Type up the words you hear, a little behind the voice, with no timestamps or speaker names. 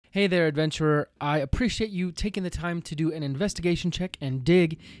Hey there, adventurer. I appreciate you taking the time to do an investigation check and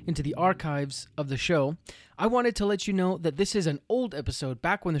dig into the archives of the show. I wanted to let you know that this is an old episode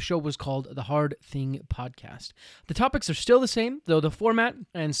back when the show was called The Hard Thing Podcast. The topics are still the same, though the format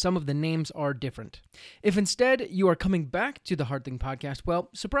and some of the names are different. If instead you are coming back to The Hard Thing Podcast, well,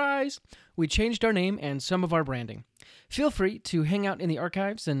 surprise! We changed our name and some of our branding. Feel free to hang out in the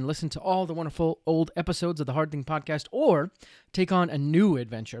archives and listen to all the wonderful old episodes of The Hard Thing Podcast, or take on a new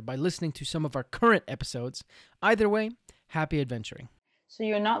adventure by listening to some of our current episodes. Either way, happy adventuring. So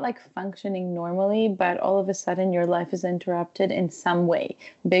you're not like functioning normally, but all of a sudden your life is interrupted in some way,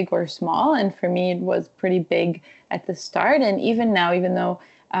 big or small. And for me, it was pretty big at the start. And even now, even though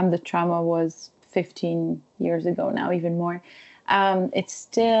the trauma was 15 years ago now, even more, it's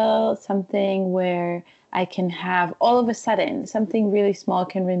still something where I can have all of a sudden something really small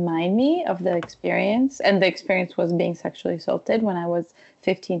can remind me of the experience. And the experience was being sexually assaulted when I was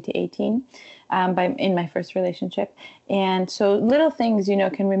 15 to 18 in my first relationship. And so little things,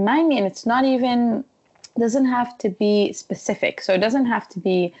 can remind me, and it's not even, doesn't have to be specific. So it doesn't have to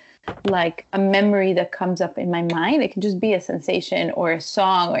be like a memory that comes up in my mind. It can just be a sensation or a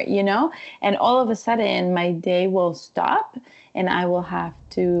song or, and all of a sudden my day will stop and I will have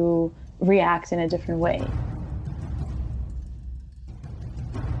to react in a different way.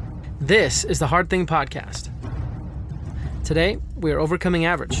 This is the Hard Thing Podcast. Today, we are overcoming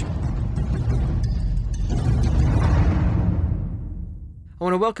average. I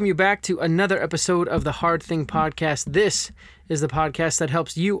want to welcome you back to another episode of the Hard Thing Podcast. This is the podcast that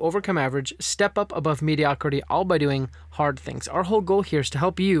helps you overcome average, step up above mediocrity, all by doing hard things. Our whole goal here is to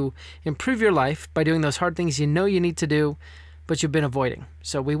help you improve your life by doing those hard things you know you need to do, but you've been avoiding.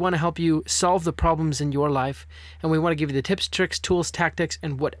 So we want to help you solve the problems in your life, and we want to give you the tips, tricks, tools, tactics,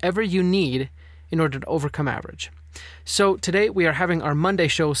 and whatever you need in order to overcome average. So today we are having our Monday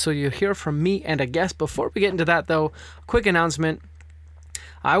show, so you'll hear from me and a guest. Before we get into that though, a quick announcement.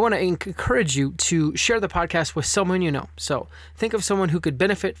 I want to encourage you to share the podcast with someone you know. So think of someone who could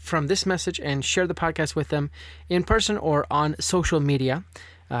benefit from this message and share the podcast with them in person or on social media.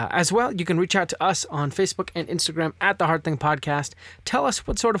 As well, you can reach out to us on Facebook and Instagram at The Hard Thing Podcast. Tell us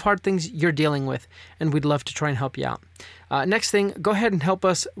what sort of hard things you're dealing with, and we'd love to try and help you out. Next thing, go ahead and help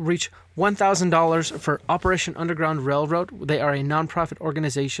us reach $1,000 for Operation Underground Railroad. They are a nonprofit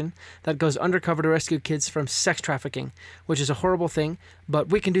organization that goes undercover to rescue kids from sex trafficking, which is a horrible thing, but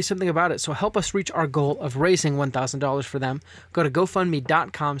we can do something about it. So help us reach our goal of raising $1,000 for them. Go to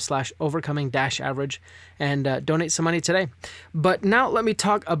GoFundMe.com/overcoming-average and donate some money today. But now let me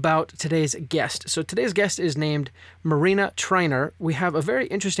talk about today's guest. So today's guest is named Marina Triner. We have a very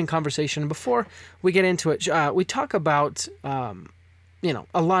interesting conversation. Before we get into it, we talk about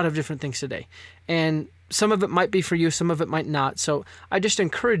a lot of different things today. And some of it might be for you, some of it might not. So I just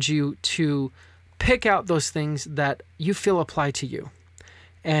encourage you to pick out those things that you feel apply to you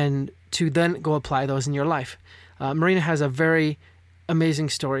and to then go apply those in your life. Marina has a very amazing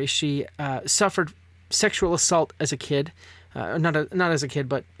story. She suffered sexual assault as a kid, not as a kid,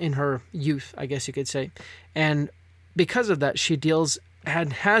 but in her youth, I guess you could say. And because of that, she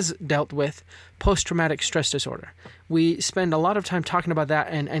has dealt with post-traumatic stress disorder. We spend a lot of time talking about that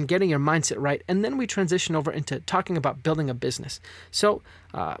and getting your mindset right, and then we transition over into talking about building a business. So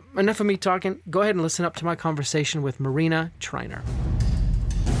enough of me talking. Go ahead and listen up to my conversation with Marina Triner.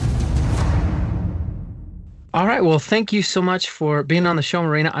 All right. Well, thank you so much for being on the show,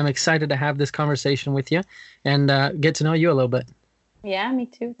 Marina. I'm excited to have this conversation with you and get to know you a little bit. Yeah, me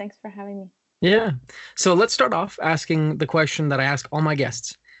too. Thanks for having me. Yeah. So let's start off asking the question that I ask all my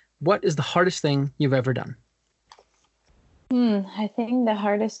guests. What is the hardest thing you've ever done? I think the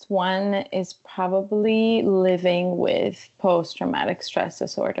hardest one is probably living with post-traumatic stress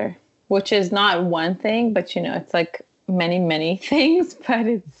disorder, which is not one thing, but it's like many, many things, but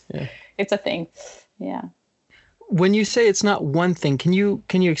it's a thing. Yeah. When you say it's not one thing, can you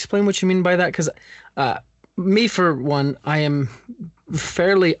explain what you mean by that? Because me, for one, I am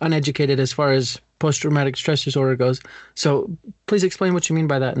fairly uneducated as far as post-traumatic stress disorder goes. So please explain what you mean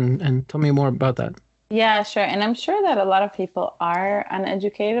by that and tell me more about that. Yeah, sure. And I'm sure that a lot of people are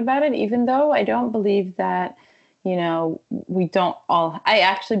uneducated about it, even though I don't believe that, we don't all, I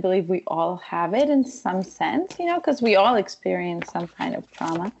actually believe we all have it in some sense, because we all experience some kind of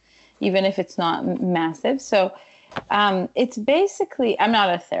trauma, even if it's not massive. So it's basically, I'm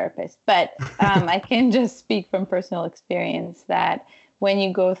not a therapist, but I can just speak from personal experience that when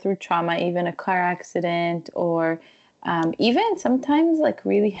you go through trauma, even a car accident or Even sometimes like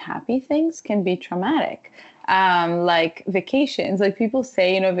really happy things can be traumatic. Like vacations, like people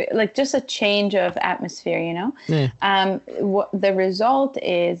say, like just a change of atmosphere, Yeah. what the result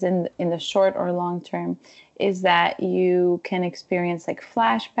is in the short or long term is that you can experience like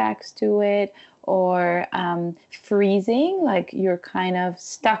flashbacks to it, or freezing, like you're kind of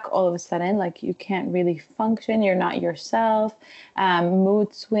stuck all of a sudden, like you can't really function, you're not yourself,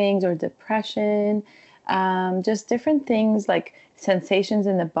 mood swings or depression, just different things like sensations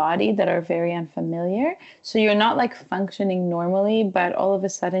in the body that are very unfamiliar. So you're not like functioning normally, but all of a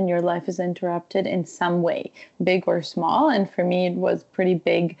sudden your life is interrupted in some way, big or small. And for me, it was pretty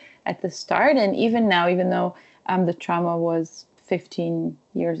big at the start. And even now, even though the trauma was 15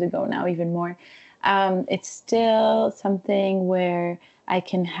 years ago now, even more, it's still something where I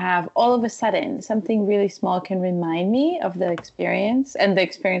can have all of a sudden something really small can remind me of the experience. And the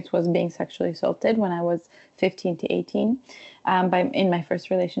experience was being sexually assaulted when I was 15 to 18, in my first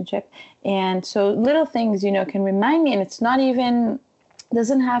relationship. And so little things, can remind me, and it's not even,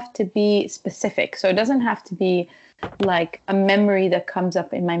 doesn't have to be specific. So it doesn't have to be like a memory that comes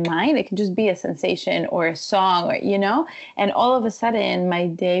up in my mind. It can just be a sensation or a song, or, and all of a sudden my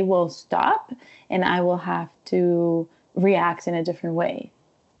day will stop and I will have to react in a different way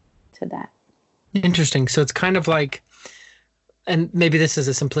to that. Interesting. So it's kind of like, and maybe this is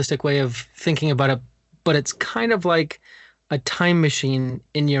a simplistic way of thinking about it, but it's kind of like a time machine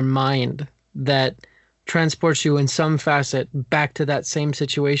in your mind that transports you in some facet back to that same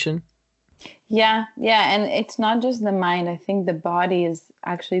situation. Yeah, yeah. And it's not just the mind. I think the body is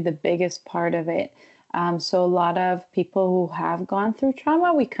actually the biggest part of it. So a lot of people who have gone through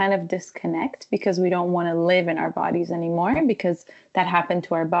trauma, we kind of disconnect because we don't want to live in our bodies anymore because that happened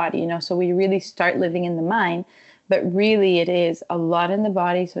to our body, So we really start living in the mind, but really it is a lot in the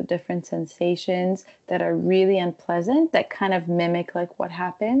body. So different sensations that are really unpleasant that kind of mimic like what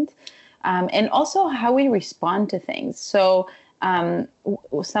happened. And also how we respond to things. So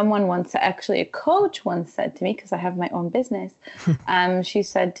someone once, actually a coach once said to me, because I have my own business, she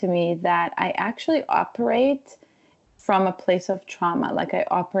said to me that I actually operate from a place of trauma. Like I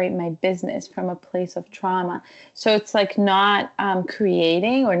operate my business from a place of trauma. So it's like not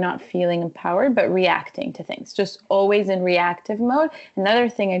creating or not feeling empowered, but reacting to things, just always in reactive mode. Another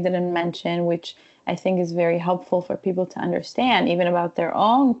thing I didn't mention, which I think is very helpful for people to understand, even about their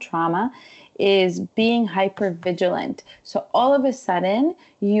own trauma, is being hyper vigilant. So all of a sudden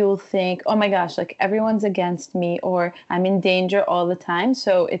you'll think, oh my gosh, like everyone's against me, or I'm in danger all the time.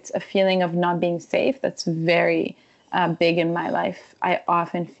 So it's a feeling of not being safe. That's very big in my life. I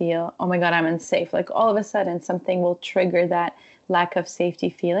often feel, oh my God, I'm unsafe. Like all of a sudden something will trigger that lack of safety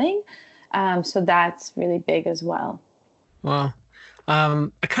feeling. So that's really big as well. Wow. I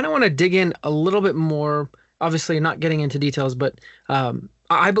kind of want to dig in a little bit more, obviously not getting into details, but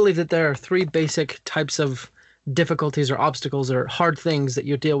I believe that there are three basic types of difficulties or obstacles or hard things that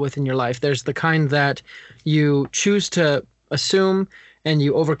you deal with in your life. There's the kind that you choose to assume and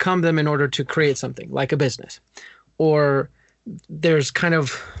you overcome them in order to create something like a business. Or there's kind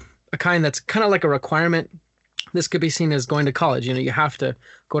of a kind that's kind of like a requirement. This could be seen as going to college. You have to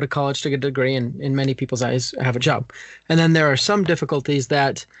go to college to get a degree, and in many people's eyes, have a job. And then there are some difficulties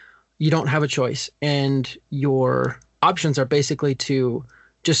that you don't have a choice, and your options are basically to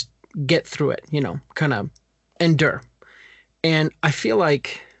just get through it, kind of endure. And I feel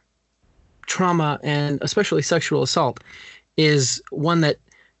like trauma, and especially sexual assault, is one that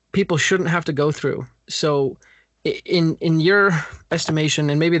people shouldn't have to go through. So in your estimation,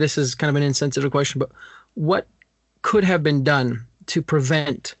 and maybe this is kind of an insensitive question, but what could have been done to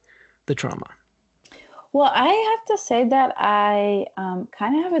prevent the trauma? Well, I have to say that I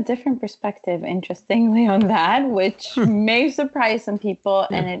kind of have a different perspective, interestingly, on that, which may surprise some people,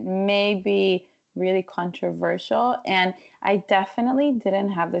 Yeah. and it may be really controversial. And I definitely didn't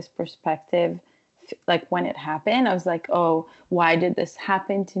have this perspective like when it happened. I was like, oh, why did this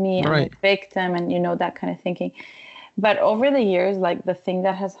happen to me? I'm a Right. victim, and that kind of thinking. But over the years, like the thing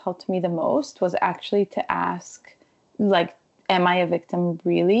that has helped me the most was actually to ask, like, am I a victim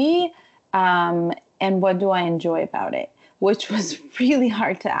really? And what do I enjoy about it? Which was really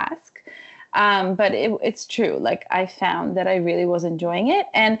hard to ask. But it's true. Like I found that I really was enjoying it.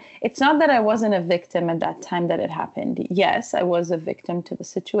 And it's not that I wasn't a victim at that time that it happened. Yes, I was a victim to the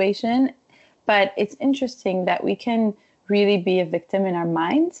situation. But it's interesting that we can really be a victim in our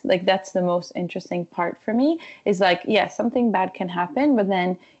minds. Like that's the most interesting part for me is like, yeah, something bad can happen, but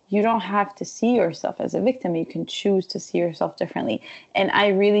then you don't have to see yourself as a victim. You can choose to see yourself differently. And I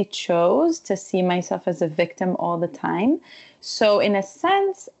really chose to see myself as a victim all the time. So in a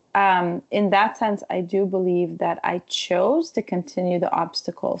sense, in that sense, I do believe that I chose to continue the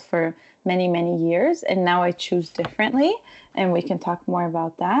obstacle for many, many years. And now I choose differently. And we can talk more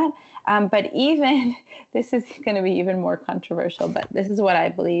about that. But even, this is going to be even more controversial, but this is what I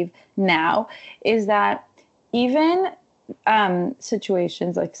believe now, is that even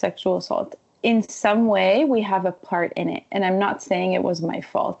situations like sexual assault, in some way, we have a part in it. And I'm not saying it was my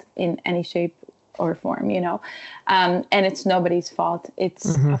fault in any shape or form, and it's nobody's fault.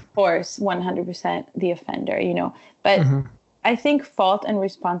 It's, of course, 100% the offender, but I think fault and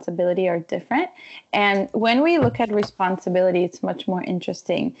responsibility are different. And when we look at responsibility, it's much more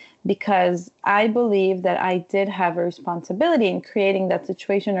interesting because I believe that I did have a responsibility in creating that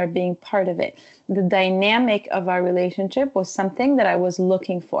situation or being part of it. The dynamic of our relationship was something that I was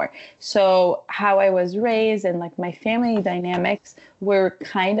looking for. So how I was raised and like my family dynamics were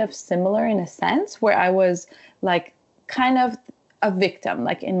kind of similar in a sense where I was like kind of a victim,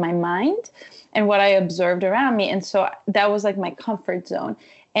 like in my mind and what I observed around me. And so that was like my comfort zone.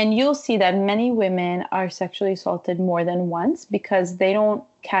 And you'll see that many women are sexually assaulted more than once because they don't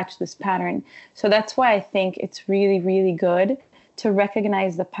catch this pattern. So that's why I think it's really, really good to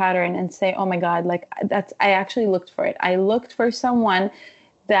recognize the pattern and say, oh my God, like I actually looked for it. I looked for someone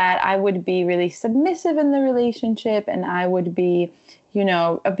that I would be really submissive in the relationship and I would be,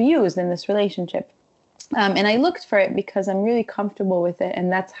 abused in this relationship. And I looked for it because I'm really comfortable with it.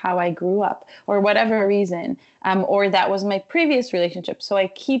 And that's how I grew up or whatever reason, or that was my previous relationship. So I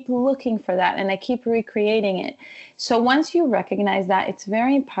keep looking for that and I keep recreating it. So once you recognize that, it's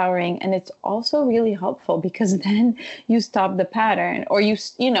very empowering. And it's also really helpful because then you stop the pattern or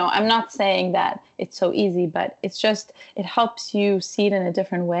I'm not saying that it's so easy, but it's just, it helps you see it in a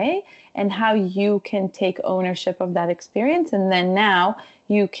different way and how you can take ownership of that experience. And then now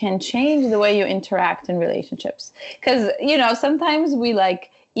you can change the way you interact in relationships. Because, sometimes we like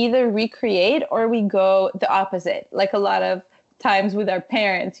either recreate or we go the opposite. Like a lot of times with our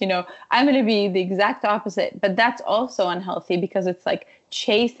parents, I'm going to be the exact opposite. But that's also unhealthy because it's like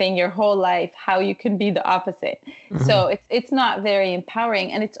chasing your whole life how you can be the opposite. So it's not very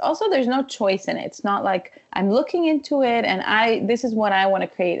empowering. And it's also, there's no choice in it. It's not like I'm looking into it and this is what I want to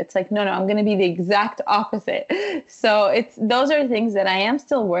create. It's like, no, I'm going to be the exact opposite. So those are things that I am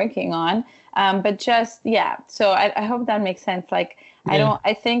still working on. But just, yeah. So I hope that makes sense. Like, yeah.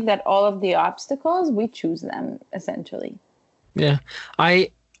 I think that all of the obstacles, we choose them essentially. Yeah.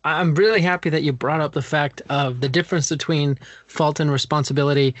 I'm really happy that you brought up the fact of the difference between fault and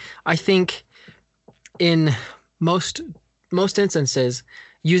responsibility. I think in most instances,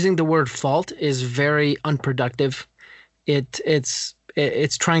 using the word fault is very unproductive. It's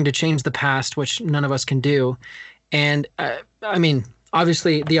trying to change the past, which none of us can do. And I mean,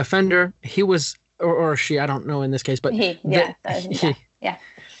 obviously, the offender, he was or she, I don't know in this case, but he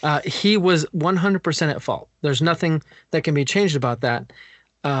was 100% at fault. There's nothing that can be changed about that.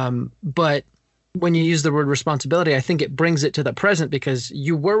 But when you use the word responsibility, I think it brings it to the present because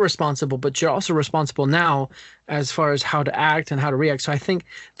you were responsible, but you're also responsible now as far as how to act and how to react. So I think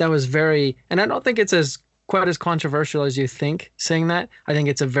that was and I don't think it's quite as controversial as you think saying that. I think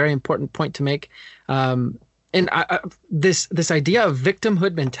it's a very important point to make. And this idea of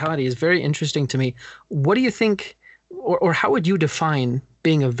victimhood mentality is very interesting to me. What do you think, or how would you define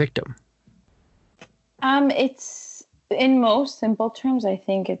being a victim? It's in most simple terms, I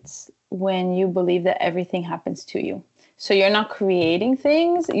think it's when you believe that everything happens to you. So you're not creating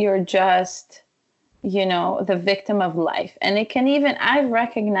things, you're just, the victim of life. And I've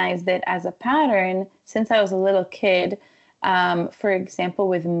recognized it as a pattern since I was a little kid. For example,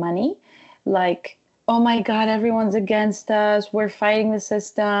 with money, like, oh my God, everyone's against us. We're fighting the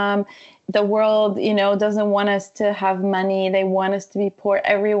system. The world, doesn't want us to have money. They want us to be poor.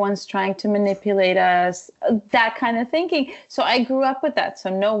 Everyone's trying to manipulate us, that kind of thinking. So I grew up with that. So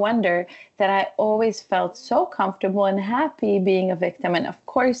no wonder that I always felt so comfortable and happy being a victim. And of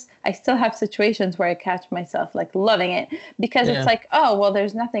course, I still have situations where I catch myself like loving it because it's like, oh, well,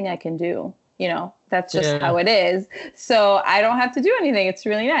 there's nothing I can do. That's just how it is. So I don't have to do anything. It's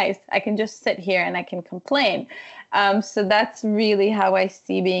really nice. I can just sit here and I can complain. So that's really how I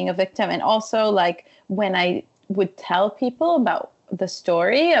see being a victim. And also, like, when I would tell people about the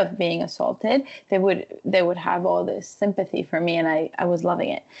story of being assaulted, they would have all this sympathy for me, and I was loving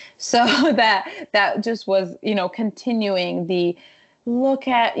it. So that just was, continuing the look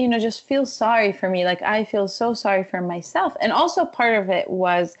at, just feel sorry for me. Like, I feel so sorry for myself. And also part of it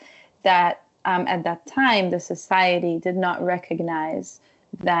was that at that time, the society did not recognize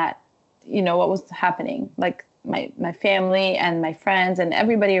that, what was happening. Like my family and my friends and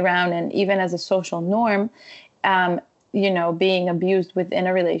everybody around, and even as a social norm, being abused within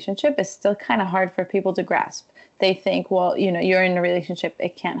a relationship is still kind of hard for people to grasp. They think, well, you're in a relationship,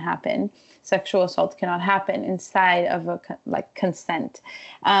 it can't happen. Sexual assault cannot happen inside of like consent.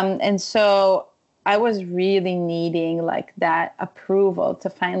 And so I was really needing like that approval to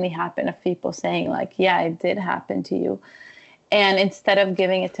finally happen of people saying like, yeah, it did happen to you. And instead of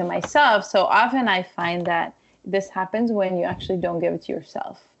giving it to myself, so often I find that this happens when you actually don't give it to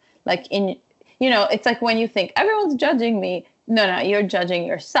yourself. Like it's like when you think everyone's judging me. No, you're judging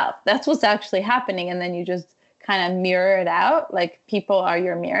yourself. That's what's actually happening. And then you just kind of mirror it out. Like people are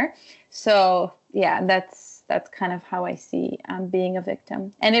your mirror. So yeah, that's kind of how I see being a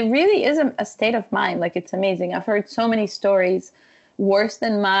victim. And it really is a state of mind. Like it's amazing. I've heard so many stories worse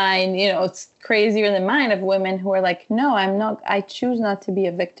than mine, it's crazier than mine, of women who are like, no, I choose not to be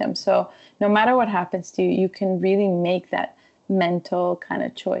a victim. So no matter what happens to you, you can really make that mental kind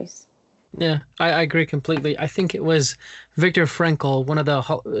of choice. Yeah, I agree completely. I think it was Viktor Frankl, one of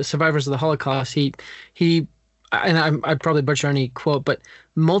the survivors of the Holocaust. He, and I probably butcher any quote, but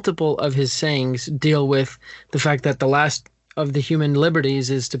multiple of his sayings deal with the fact that the last of the human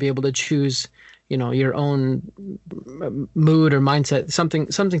liberties is to be able to choose, your own mood or mindset,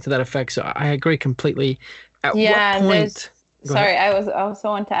 something to that effect. So I agree completely. At Yeah, what point? sorry, I was also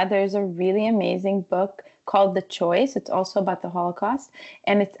want to add, there's a really amazing book called The Choice. It's also about the Holocaust.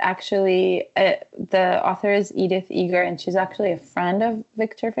 And it's actually, the author is Edith Eger, and she's actually a friend of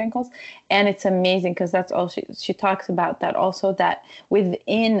Viktor Frankl's. And it's amazing because that's all she talks about, that also that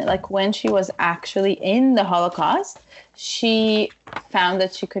within, like when she was actually in the Holocaust, she found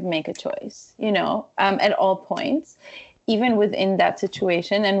that she could make a choice, at all points, even within that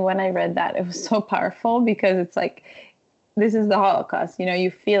situation. And when I read that, it was so powerful because it's like, this is the Holocaust, you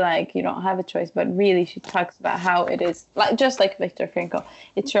feel like you don't have a choice, but really she talks about how it is, like just like Viktor Frankl,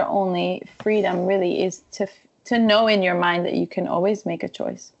 it's your only freedom really is to know in your mind that you can always make a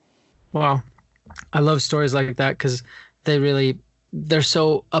choice. Wow. I love stories like that because they're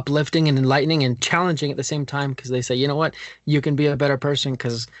so uplifting and enlightening and challenging at the same time, because they say, you know what, you can be a better person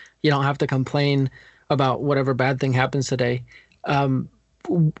because you don't have to complain about whatever bad thing happens today.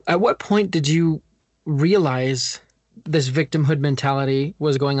 At what point did you realize this victimhood mentality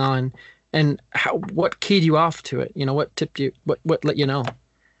was going on, and what keyed you off to it? What tipped you, what let you know?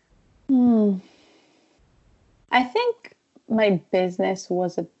 I think my business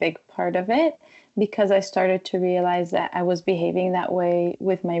was a big part of it, because I started to realize that I was behaving that way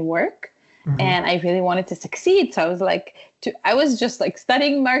with my work. Mm-hmm. And I really wanted to succeed. So I was like, I was just like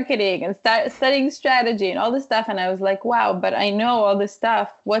studying marketing and studying strategy and all this stuff. And I was like, wow, but I know all this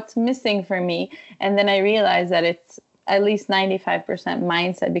stuff. What's missing for me? And then I realized that it's at least 95%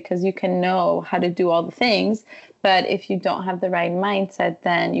 mindset, because you can know how to do all the things, but if you don't have the right mindset,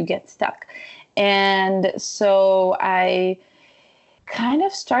 then you get stuck. And so I kind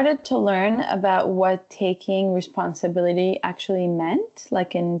of started to learn about what taking responsibility actually meant,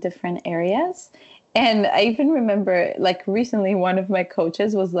 like in different areas. And I even remember, like recently, one of my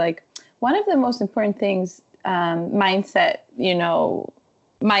coaches was like, one of the most important things, mindsets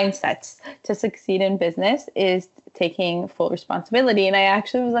to succeed in business is taking full responsibility. And I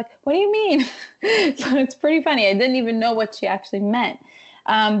actually was like, what do you mean? So it's pretty funny. I didn't even know what she actually meant.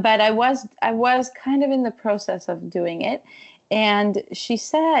 But I was kind of in the process of doing it. And she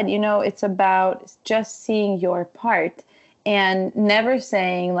said, it's about just seeing your part and never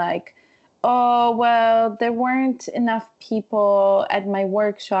saying like, oh, well, there weren't enough people at my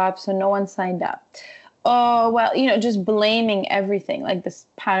workshop, so no one signed up. Oh, well, just blaming everything, like this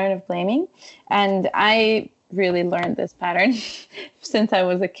pattern of blaming. And I really learned this pattern since I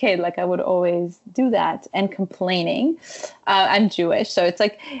was a kid. Like I would always do that, and complaining. I'm Jewish, so it's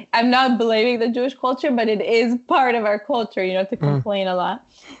like I'm not blaming the Jewish culture, but it is part of our culture, to complain a lot.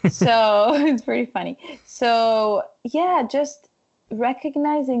 So it's pretty funny. So yeah, just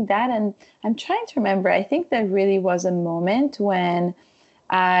recognizing that. And I'm trying to remember, I think there really was a moment when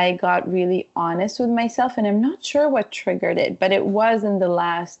I got really honest with myself, and I'm not sure what triggered it, but it was in the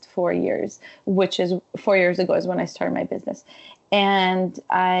last 4 years, which is 4 years ago is when I started my business. And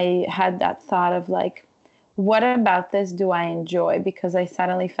I had that thought of like, what about this do I enjoy? Because I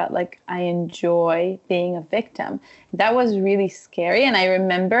suddenly felt like I enjoy being a victim. That was really scary. And I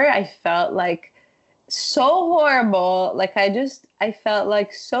remember I felt like so horrible. Like I felt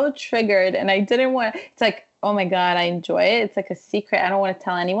like so triggered, and I didn't want, it's like, oh my God, I enjoy it. It's like a secret. I don't want to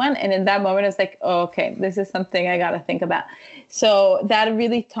tell anyone. And in that moment, it's like, oh, okay, this is something I got to think about. So that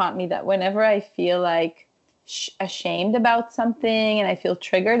really taught me that whenever I feel like ashamed about something and I feel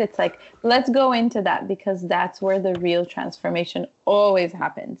triggered, it's like, let's go into that, because that's where the real transformation always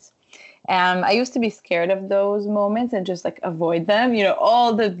happens. I used to be scared of those moments and just like avoid them.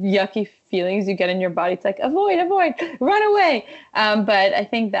 All the yucky feelings you get in your body. It's like avoid, run away. But I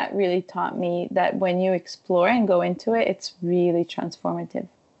think that really taught me that when you explore and go into it, it's really transformative.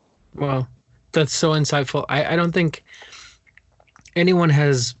 Well, that's so insightful. I don't think anyone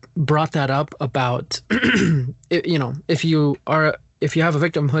has brought that up about, if you have a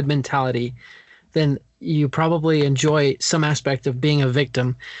victimhood mentality, then you probably enjoy some aspect of being a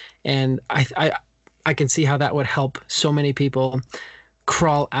victim. And I can see how that would help so many people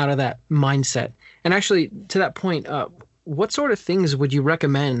crawl out of that mindset. And actually, to that point, what sort of things would you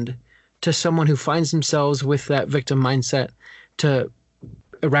recommend to someone who finds themselves with that victim mindset to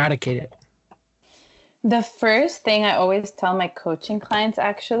eradicate it? The first thing I always tell my coaching clients,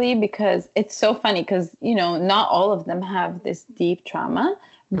 actually, because it's so funny because, not all of them have this deep trauma,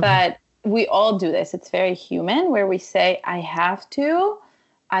 but we all do this. It's very human where we say, I have to,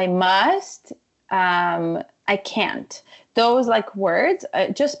 I must, I can't. Those like words,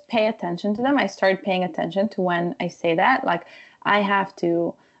 just pay attention to them. I started paying attention to when I say that, like I have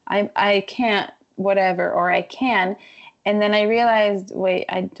to, I can't, whatever, or I can. And then I realized, wait,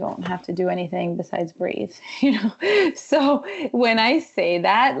 I don't have to do anything besides breathe, So when I say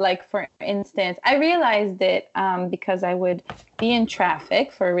that, like, for instance, I realized it because I would be in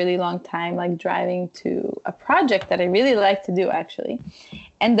traffic for a really long time, like driving to a project that I really like to do, actually.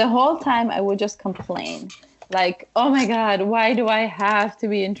 And the whole time I would just complain, like, oh my God, why do I have to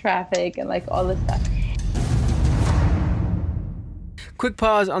be in traffic? And like all this stuff. Quick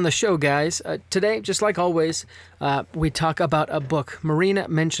pause on the show, guys. Today, just like always, we talk about a book. Marina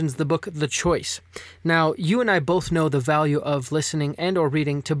mentions the book The Choice. Now, you and I both know the value of listening and or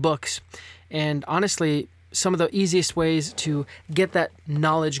reading to books. And honestly, some of the easiest ways to get that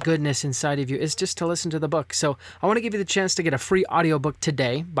knowledge goodness inside of you is just to listen to the book. So I want to give you the chance to get a free audiobook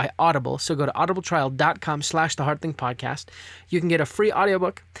today by Audible. So go to audibletrial.com/thehardthingpodcast. You can get a free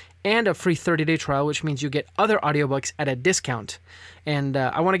audiobook and a free 30-day trial, which means you get other audiobooks at a discount. And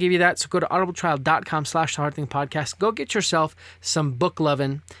I want to give you that. So go to audibletrial.com/thehardthingpodcast. Go get yourself some book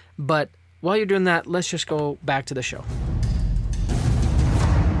loving. But while you're doing that, let's just go back to the show.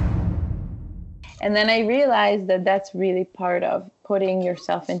 And then I realized that that's really part of putting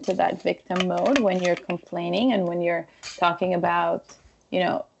yourself into that victim mode when you're complaining and when you're talking about,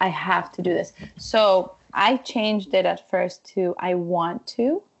 I have to do this. So I changed it at first to I want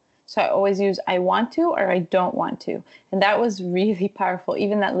to. So I always use I want to or I don't want to. And that was really powerful,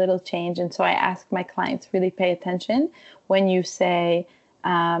 even that little change. And so I ask my clients, really pay attention when you say,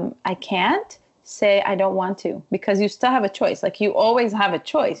 I can't, say I don't want to, because you still have a choice. Like you always have a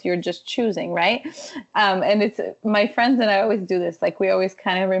choice. You're just choosing, right? And it's my friends and I always do this. Like we always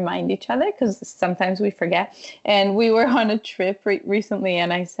kind of remind each other because sometimes we forget. And we were on a trip recently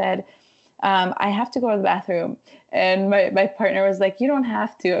and I said, I have to go to the bathroom. And my partner was like, you don't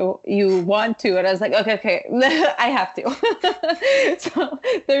have to, you want to. And I was like, okay, I have to. So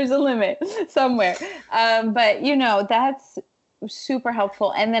there's a limit somewhere. But that's super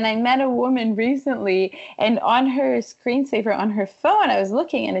helpful. And then I met a woman recently and on her screensaver on her phone, I was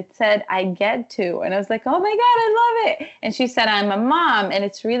looking and it said, I get to. And I was like, oh my God, I love it. And she said, I'm a mom. And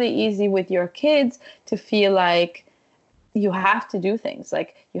it's really easy with your kids to feel like you have to do things,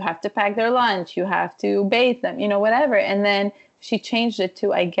 like you have to pack their lunch, you have to bathe them, whatever. And then she changed it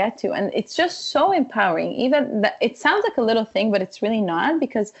to I get to. And it's just so empowering. Even it sounds like a little thing, but it's really not,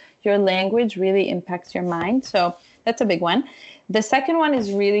 because your language really impacts your mind. So that's a big one. The second one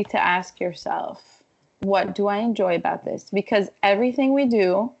is really to ask yourself, what do I enjoy about this? Because everything we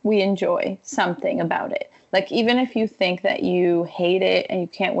do, we enjoy something about it. Like even if you think that you hate it and you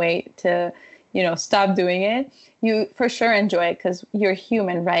can't wait to, stop doing it, you for sure enjoy it because you're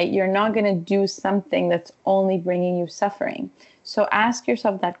human, right? You're not going to do something that's only bringing you suffering. So ask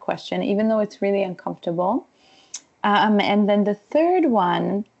yourself that question, even though it's really uncomfortable. And then the third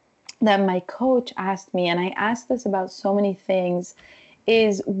one that my coach asked me, and I asked this about so many things,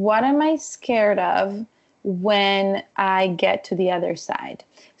 is what am I scared of when I get to the other side?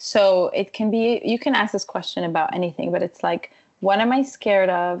 So it can be, you can ask this question about anything, but it's like, what am I scared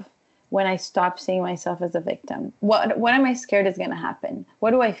of when I stop seeing myself as a victim? What am I scared is going to happen? What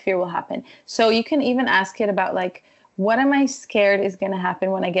do I fear will happen? So you can even ask it about like, what am I scared is going to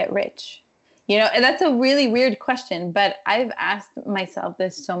happen when I get rich? And that's a really weird question, but I've asked myself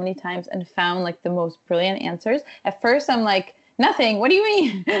this so many times and found like the most brilliant answers. At first, I'm like, nothing. What do you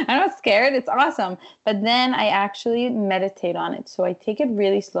mean? I'm not scared. It's awesome. But then I actually meditate on it. So I take it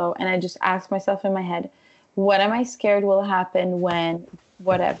really slow and I just ask myself in my head, what am I scared will happen when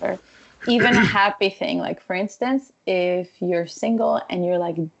whatever? even a happy thing. Like, for instance, if you're single and you're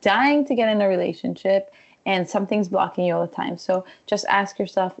like dying to get in a relationship and something's blocking you all the time. So just ask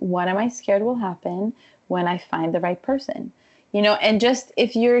yourself, what am I scared will happen when I find the right person? And just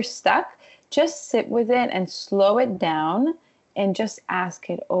if you're stuck, just sit with it and slow it down and just ask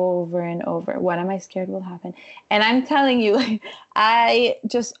it over and over. What am I scared will happen? And I'm telling you, like,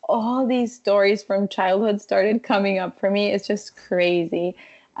 all these stories from childhood started coming up for me. It's just crazy.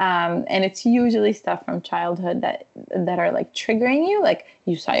 And it's usually stuff from childhood that are like triggering you. Like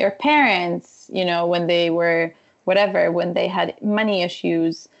you saw your parents, when they were whatever, when they had money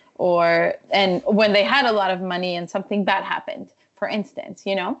issues and when they had a lot of money and something bad happened, for instance,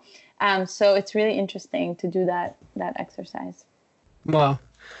 so it's really interesting to do that exercise. Well,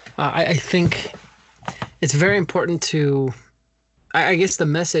 I think it's very important to, I guess the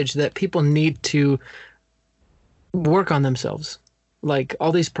message that people need to work on themselves. Like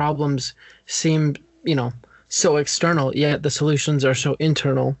all these problems seem, so external, yet the solutions are so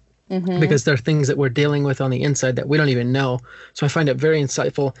internal. Because there are things that we're dealing with on the inside that we don't even know. So I find it very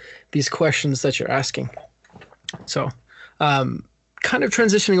insightful, these questions that you're asking. So kind of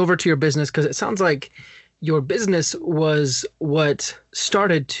transitioning over to your business, because it sounds like your business was what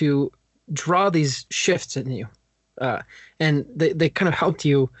started to draw these shifts in you. And they kind of helped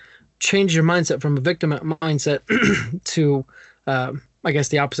you change your mindset from a victim mindset to, I guess,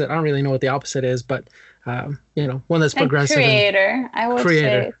 the opposite. I don't really know what the opposite is, but one that's like progressive. Creator. I would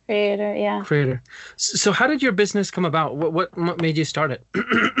say creator. Yeah. Creator. So how did your business come about? What made you start it?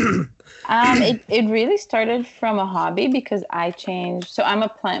 It really started from a hobby because I changed. So I'm a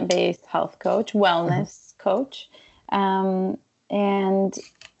plant-based health coach, wellness coach. And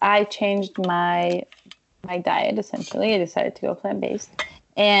I changed my diet, essentially. I decided to go plant-based.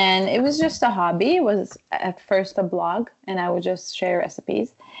 And it was just a hobby. It was at first a blog, and I would just share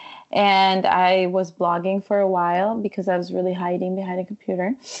recipes. And I was blogging for a while because I was really hiding behind a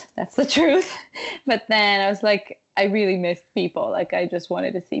computer. That's the truth. But then I was like, I really missed people. Like, I just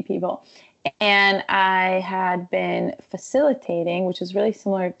wanted to see people. And I had been facilitating, which is really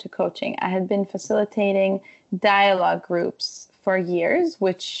similar to coaching. I had been facilitating dialogue groups for years,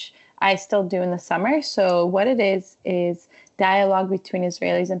 which I still do in the summer. So what it is dialogue between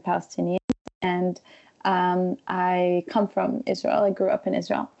Israelis and Palestinians. And I come from Israel. I grew up in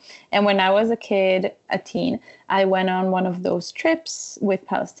Israel. And when I was a teen, I went on one of those trips with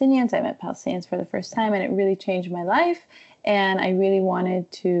Palestinians. I met Palestinians for the first time, and it really changed my life. And I really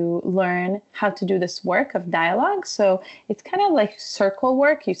wanted to learn how to do this work of dialogue. So it's kind of like circle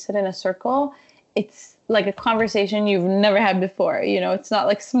work. You sit in a circle. It's like a conversation you've never had before. It's not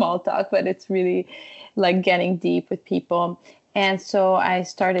like small talk, but it's really like getting deep with people. And so I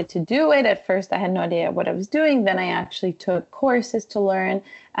started to do it. At first, I had no idea what I was doing. Then I actually took courses to learn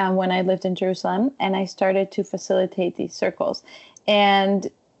when I lived in Jerusalem, and I started to facilitate these circles. And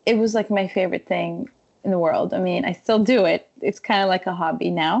it was like my favorite thing in the world. I mean, I still do it. It's kind of like a hobby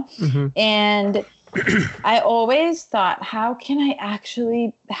now. And I always thought, how can I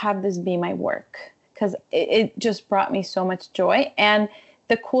actually have this be my work? Because it just brought me so much joy. And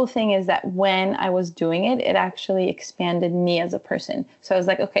the cool thing is that when I was doing it, it actually expanded me as a person. So I was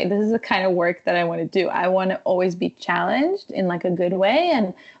like, okay, this is the kind of work that I want to do. I want to always be challenged in like a good way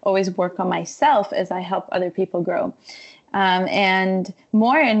and always work on myself as I help other people grow. And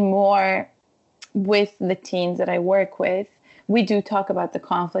more with the teens that I work with, we do talk about the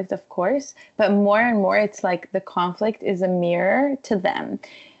conflict, of course, but more and more it's like the conflict is a mirror to them,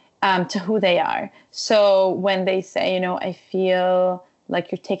 to who they are. So when they say, I feel like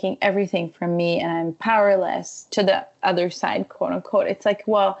you're taking everything from me and I'm powerless, to the other side, quote unquote, it's like,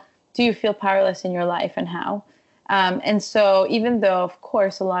 well, do you feel powerless in your life, and how? And so even though, of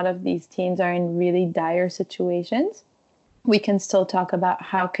course, a lot of these teens are in really dire situations, we can still talk about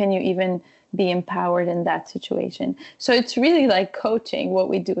how can you even be empowered in that situation. So it's really like coaching what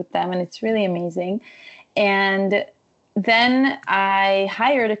we do with them, and it's really amazing. And then I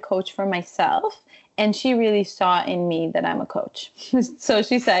hired a coach for myself, and she really saw in me that I'm a coach. So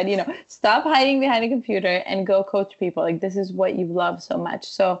she said, stop hiding behind a computer and go coach people. Like, this is what you love so much.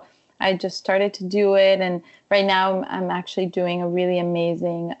 So I just started to do it. And right now I'm actually doing a really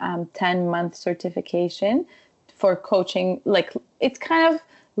amazing 10-month certification for coaching. Like, it's kind of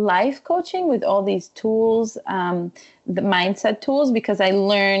life coaching with all these tools, the mindset tools, because I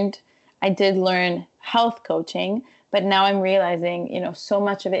did learn health coaching, but now I'm realizing, so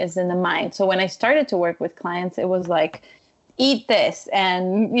much of it is in the mind. So when I started to work with clients, it was like, eat this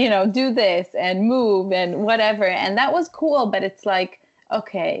and, do this and move and whatever. And that was cool. But it's like,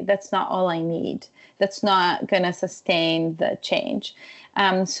 okay, that's not all I need. That's not going to sustain the change.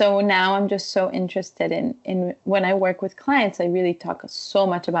 So now I'm just so interested in when I work with clients, I really talk so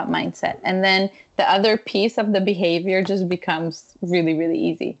much about mindset. And then the other piece of the behavior just becomes really, really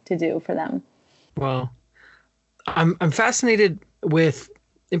easy to do for them. Well, I'm fascinated with,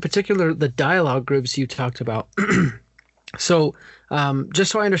 in particular, the dialogue groups you talked about. So,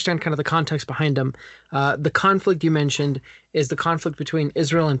 just so I understand kind of the context behind them, the conflict you mentioned is the conflict between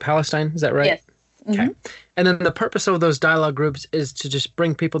Israel and Palestine. Is that right? Yes. Okay. Mm-hmm. And then the purpose of those dialogue groups is to just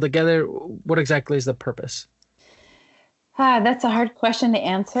bring people together. What exactly is the purpose? That's a hard question to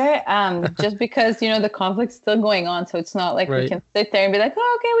answer. Just because, the conflict's still going on. So it's not like we Right. can sit there and be like,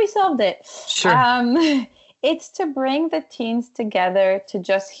 oh, okay, we solved it. Sure. It's to bring the teens together to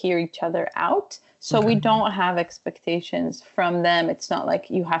just hear each other out. So we Okay. don't have expectations from them. It's not like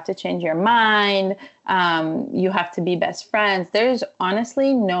you have to change your mind. You have to be best friends. There's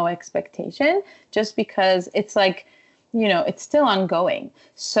honestly no expectation just because it's like, it's still ongoing.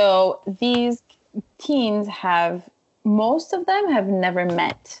 So these teens most of them have never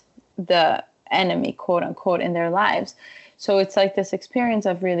met the enemy, quote unquote, in their lives. So it's like this experience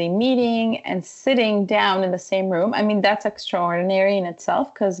of really meeting and sitting down in the same room. I mean, that's extraordinary in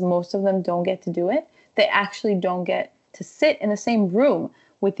itself because most of them don't get to do it. They actually don't get to sit in the same room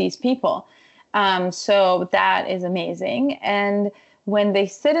with these people. So that is amazing. And when they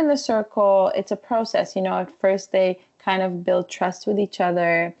sit in the circle, it's a process. At first they kind of build trust with each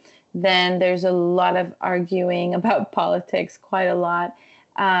other. Then there's a lot of arguing about politics, quite a lot.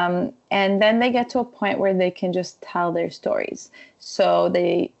 And then they get to a point where they can just tell their stories. So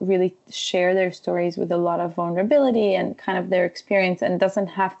they really share their stories with a lot of vulnerability and kind of their experience. And it doesn't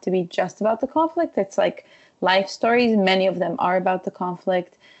have to be just about the conflict. It's like life stories. Many of them are about the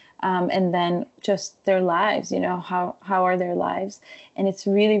conflict. And then just their lives, how are their lives? And it's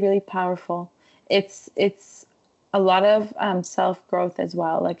really, really powerful. It's a lot of self-growth as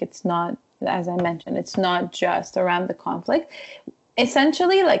well. Like it's not, as I mentioned, it's not just around the conflict.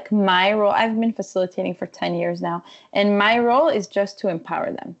 Essentially, like my role, I've been facilitating for 10 years now, and my role is just to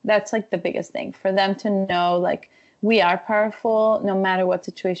empower them. That's like the biggest thing for them to know, like we are powerful no matter what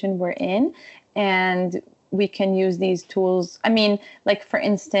situation we're in. And we can use these tools. I mean, like for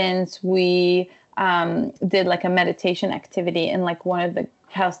instance, we did like a meditation activity, and like one of the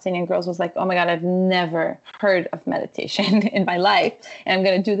Palestinian girls was like, oh my God, I've never heard of meditation in my life. And I'm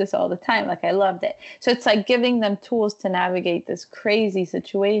going to do this all the time. Like, I loved it. So it's like giving them tools to navigate this crazy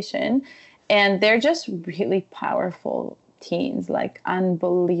situation. And they're just really powerful teens, like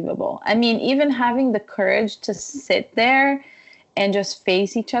unbelievable. I mean, even having the courage to sit there and just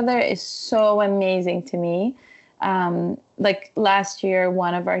face each other is so amazing to me. Like last year,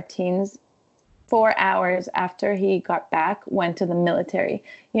 one of our teens, 4 hours after he got back, went to the military,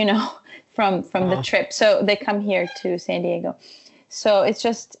 from the trip. So they come here to San Diego. So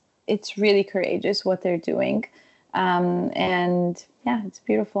it's really courageous what they're doing. And yeah, it's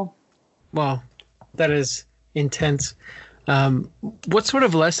beautiful. Wow, that is intense. What sort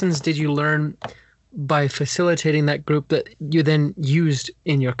of lessons did you learn by facilitating that group that you then used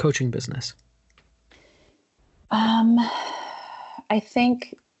in your coaching business? I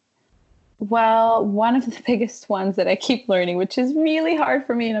think, well, one of the biggest ones that I keep learning, which is really hard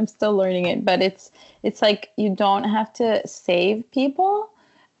for me and I'm still learning it, but it's like you don't have to save people.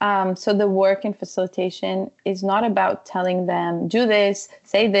 So the work in facilitation is not about telling them, do this,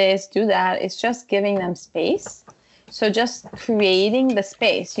 say this, do that. It's just giving them space. So just creating the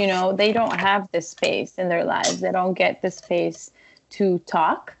space, they don't have this space in their lives. They don't get the space to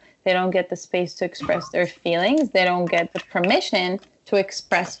talk. They don't get the space to express their feelings. They don't get the permission to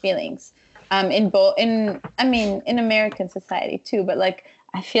express feelings. In American society too, but like,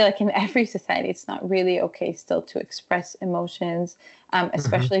 I feel like in every society, it's not really okay still to express emotions,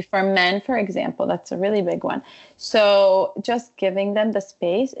 especially for men, for example. That's a really big one. So just giving them the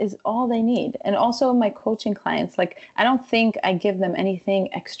space is all they need. And also my coaching clients, like, I don't think I give them anything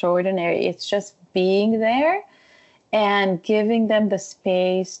extraordinary. It's just being there and giving them the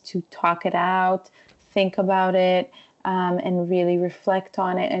space to talk it out, think about it, and really reflect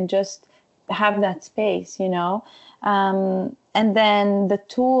on it and just have that space, and then the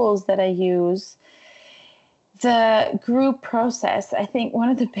tools that I use, the group process. I think one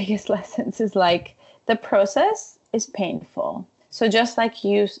of the biggest lessons is like the process is painful. So just like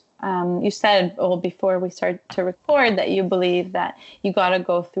you You said, well, before we start to record, that you believe that you got to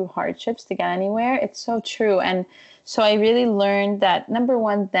go through hardships to get anywhere. It's so true. And so I really learned that, number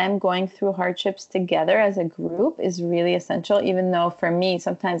one, them going through hardships together as a group is really essential, even though for me,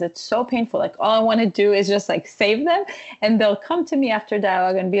 sometimes it's so painful. Like all I want to do is just like save them. And they'll come to me after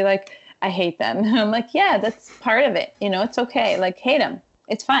dialogue and be like, I hate them. And I'm like, yeah, that's part of it. It's okay. Like, hate them.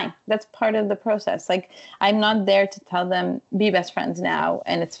 It's fine. That's part of the process. Like, I'm not there to tell them, be best friends now,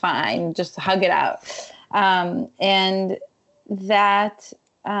 and it's fine. Just hug it out. And that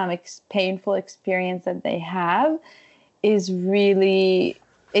painful experience that they have is really,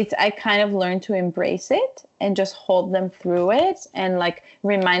 I kind of learned to embrace it and just hold them through it and like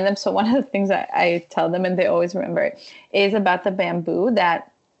remind them. So one of the things I tell them, and they always remember it, is about the bamboo,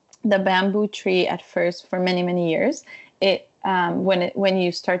 that the bamboo tree at first for many, many years, when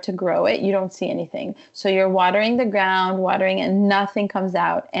you start to grow it, you don't see anything. So you're watering the ground, and nothing comes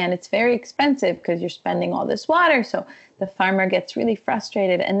out. And it's very expensive because you're spending all this water. So the farmer gets really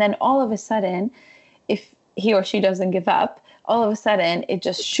frustrated. And then all of a sudden, if he or she doesn't give up, all of a sudden it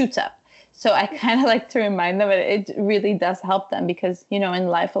just shoots up. So I kind of like to remind them that it really does help them because, in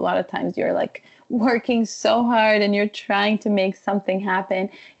life, a lot of times you're like working so hard and you're trying to make something happen.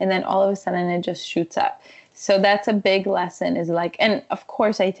 And then all of a sudden it just shoots up. So that's a big lesson, is like, and of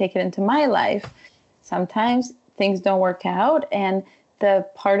course I take it into my life. Sometimes things don't work out, and the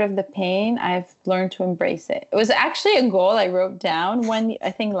part of the pain, I've learned to embrace it. It was actually a goal I wrote down I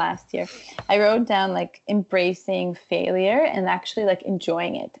think last year. I wrote down like embracing failure and actually like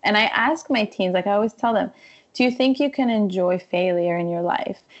enjoying it. And I ask my teens, like I always tell them, do you think you can enjoy failure in your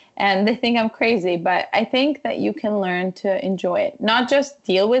life? And they think I'm crazy, but I think that you can learn to enjoy it, not just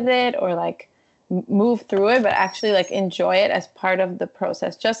deal with it or like move through it, but actually like enjoy it as part of the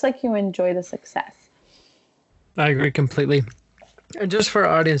process, just like you enjoy the success. I agree completely. And just for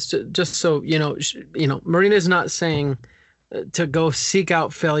our audience, just so Marina is not saying to go seek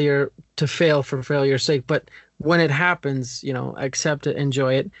out failure to fail for failure's sake, but when it happens, accept it,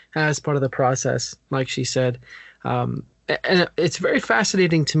 enjoy it as part of the process, like she said. And it's very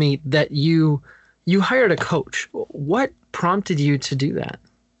fascinating to me that you hired a coach. What prompted you to do that?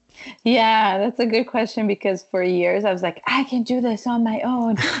 Yeah, that's a good question, because for years I was like, I can do this on my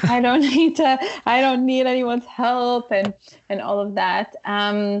own. I don't need anyone's help and all of that.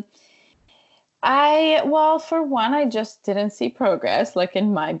 Well, for one, I just didn't see progress like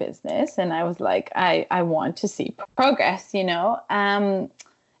in my business. And I was like, I want to see progress, and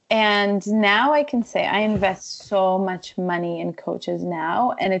now I can say I invest so much money in coaches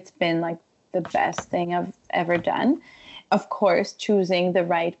now, and it's been like the best thing I've ever done. Of course, choosing the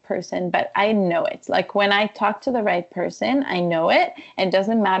right person, but I know it. Like when I talk to the right person, I know it. It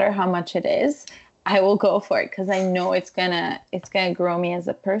doesn't matter how much it is. I will go for it because I know it's gonna grow me as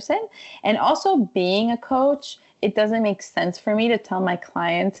a person. And also being a coach, it doesn't make sense for me to tell my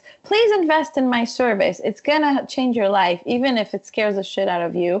clients, please invest in my service. It's gonna change your life, even if it scares the shit out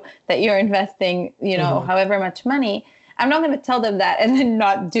of you that you're investing, however much money. I'm not going to tell them that and then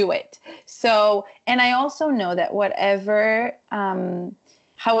not do it. So, and I also know that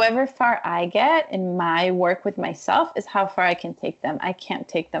however far I get in my work with myself is how far I can take them. I can't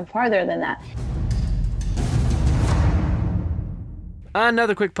take them farther than that.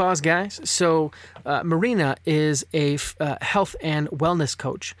 Another quick pause, guys. So Marina is a health and wellness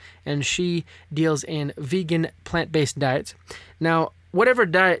coach, and she deals in vegan, plant-based diets. Now, whatever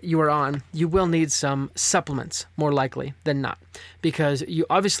diet you are on, you will need some supplements, more likely than not, because you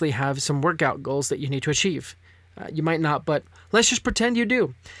obviously have some workout goals that you need to achieve. You might not, but let's just pretend you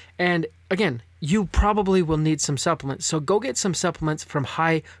do. And again, you probably will need some supplements. So go get some supplements from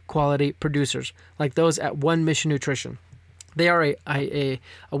high-quality producers, like those at One Mission Nutrition. They are a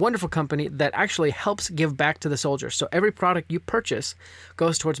wonderful company that actually helps give back to the soldiers. So every product you purchase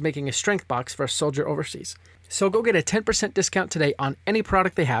goes towards making a strength box for a soldier overseas. So go get a 10% discount today on any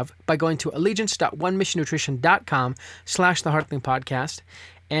product they have by going to allegiance.onemissionnutrition.com/The Hard Thing Podcast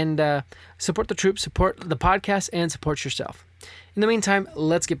and support the troops, support the podcast, and support yourself. In the meantime,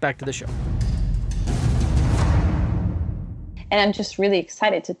 let's get back to the show. And I'm just really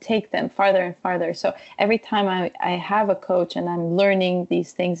excited to take them farther and farther. So every time I have a coach and I'm learning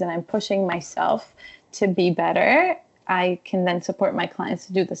these things and I'm pushing myself to be better, I can then support my clients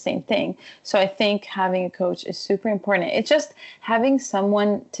to do the same thing. So I think having a coach is super important. It's just having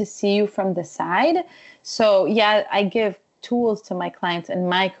someone to see you from the side. So yeah, I give tools to my clients and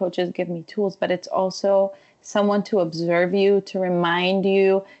my coaches give me tools, but it's also someone to observe you, to remind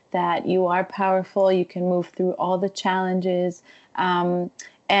you that you are powerful, you can move through all the challenges. And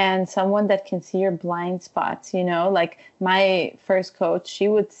and someone that can see your blind spots, you know, like my first coach, she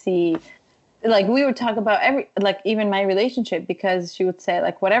would see, like we would talk about even my relationship, because she would say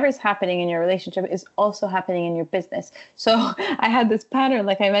like whatever's happening in your relationship is also happening in your business. So I had this pattern,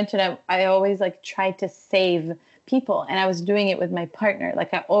 like I mentioned, I always like tried to save people, and I was doing it with my partner.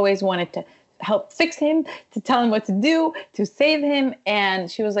 Like I always wanted to help fix him, to tell him what to do, to save him.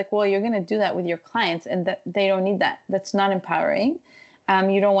 And she was like, well, you're going to do that with your clients, and that they don't need that. That's not empowering.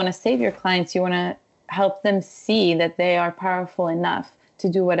 You don't want to save your clients. You want to help them see that they are powerful enough to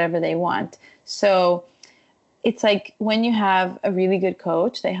do whatever they want. So it's like when you have a really good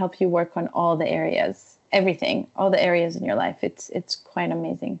coach, they help you work on all the areas, everything, all the areas in your life. It's quite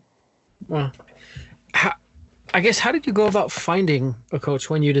amazing. Well, I guess, how did you go about finding a coach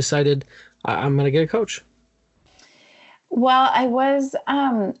when you decided I'm going to get a coach? Well,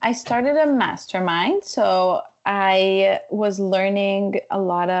 I started a mastermind. So I was learning a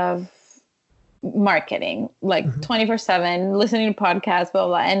lot of marketing, like 24/7, listening to podcasts, blah, blah,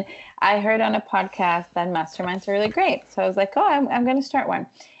 blah. And I heard on a podcast that masterminds are really great. So I was like, oh, I'm going to start one.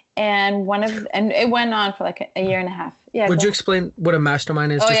 And and it went on for like a year and a half. Yeah. Would you explain what a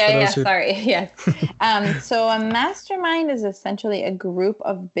mastermind is? Oh, yeah. Sorry. Yes. So a mastermind is essentially a group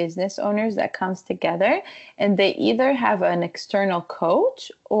of business owners that comes together, and they either have an external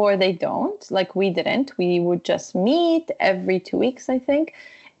coach or they don't. Like we didn't. We would just meet every 2 weeks, I think,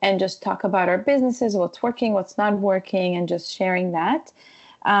 and just talk about our businesses, what's working, what's not working, and just sharing that.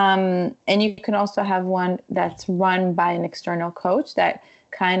 And you can also have one that's run by an external coach that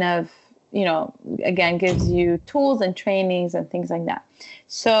kind of, you know, again, gives you tools and trainings and things like that.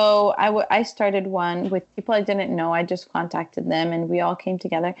 So I started one with people I didn't know. I just contacted them and we all came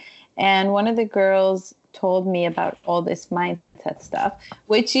together. And one of the girls told me about all this mindset stuff,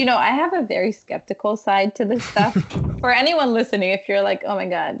 which, you know, I have a very skeptical side to this stuff. For anyone listening, if you're like, oh my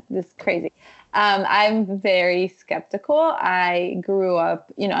God, this is crazy. I'm very skeptical. I grew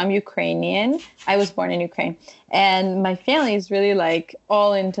up, you know, I'm Ukrainian. I was born in Ukraine, and my family is really like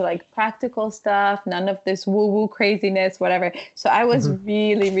all into like practical stuff, none of this woo-woo craziness, whatever. So I was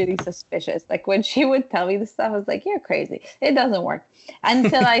really, really suspicious. Like when she would tell me this stuff, I was like, you're crazy. It doesn't work.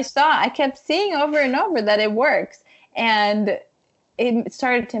 Until I kept seeing over and over that it works. And it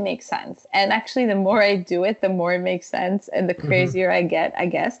started to make sense. And actually, the more I do it, the more it makes sense and the crazier I get, I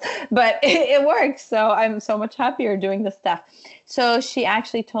guess. But it works. So I'm so much happier doing this stuff. So she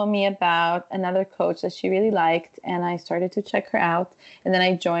actually told me about another coach that she really liked, and I started to check her out. And then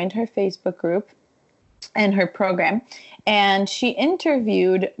I joined her Facebook group and her program. And she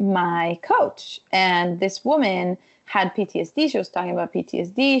interviewed my coach. And this woman had PTSD. She was talking about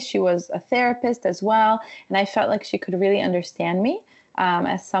PTSD. She was a therapist as well. And I felt like she could really understand me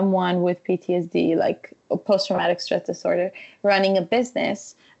as someone with PTSD, like post-traumatic stress disorder, running a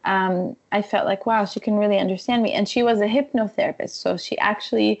business. I felt like, wow, she can really understand me. And she was a hypnotherapist. So she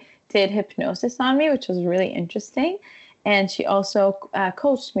actually did hypnosis on me, which was really interesting. And she also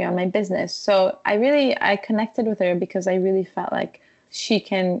coached me on my business. So I connected with her because I really felt like she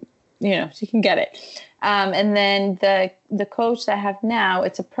can get it. And then the coach that I have now,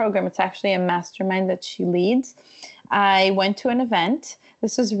 it's a program. It's actually a mastermind that she leads. I went to an event.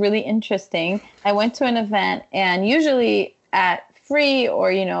 This was really interesting. I went to an event, and usually at free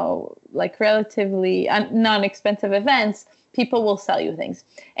or, you know, like relatively non-expensive events, people will sell you things.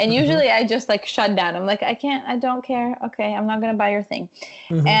 And usually I just like shut down. I'm like, I don't care. Okay, I'm not going to buy your thing.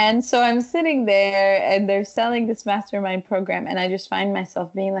 And so I'm sitting there and they're selling this mastermind program. And I just find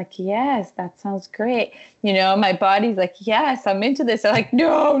myself being like, yes, that sounds great. You know, my body's like, yes, I'm into this. I'm like,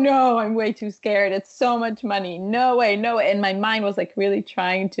 no, I'm way too scared. It's so much money. No way. And my mind was like really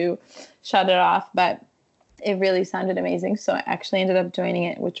trying to shut it off. But it really sounded amazing. So I actually ended up joining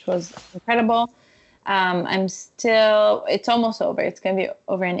it, which was incredible. It's almost over. It's going to be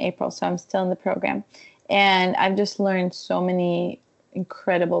over in April. So I'm still in the program. And I've just learned so many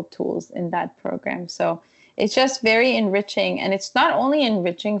incredible tools in that program. So it's just very enriching. And it's not only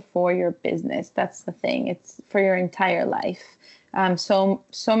enriching for your business. That's the thing. It's for your entire life. So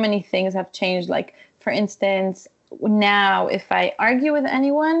many things have changed. Like, for instance, now if I argue with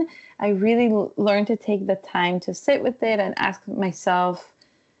anyone, I really learn to take the time to sit with it and ask myself,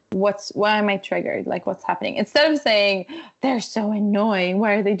 why am I triggered? Like, what's happening? Instead of saying, they're so annoying.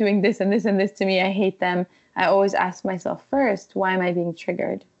 Why are they doing this and this and this to me? I hate them. I always ask myself first, why am I being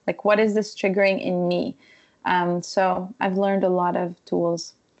triggered? Like, what is this triggering in me? So I've learned a lot of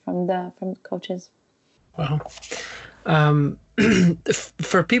tools from the coaches. Wow.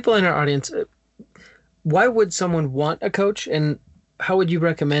 For people in our audience, why would someone want a coach, and how would you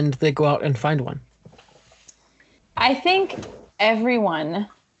recommend they go out and find one? I think everyone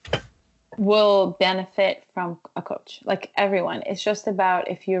will benefit from a coach, like everyone. It's just about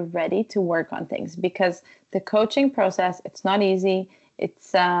if you're ready to work on things, because the coaching process, it's not easy.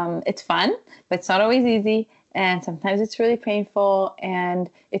 It's fun, but it's not always easy. And sometimes it's really painful, and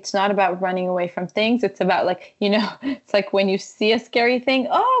it's not about running away from things. It's about like, it's like when you see a scary thing,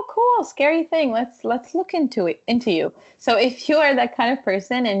 oh, cool, scary thing. Let's look into you. So if you are that kind of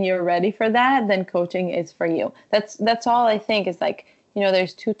person and you're ready for that, then coaching is for you. That's all I think is like,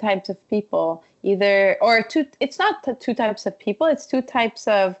 there's two types of people it's not two types of people. It's two types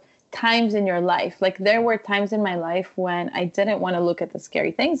of times in your life. Like there were times in my life when I didn't want to look at the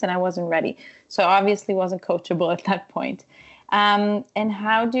scary things and I wasn't ready. So obviously wasn't coachable at that point. And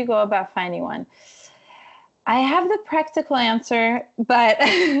how do you go about finding one? I have the practical answer, but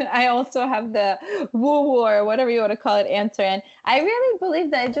I also have the woo-woo or whatever you want to call it answer. And I really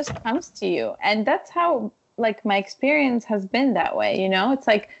believe that it just comes to you. And that's how like my experience has been that way. It's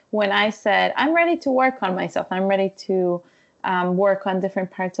like when I said, I'm ready to work on myself, I'm ready to work on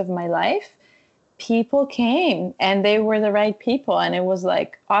different parts of my life, people came and they were the right people. And it was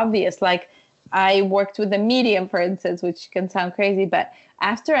like obvious, like I worked with a medium, for instance, which can sound crazy, but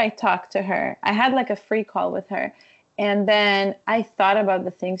after I talked to her, I had like a free call with her. And then I thought about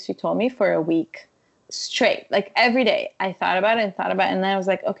the things she told me for a week straight, like every day. I thought about it. And then I was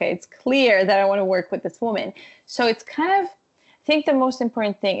like, okay, it's clear that I want to work with this woman. So it's kind of, I think the most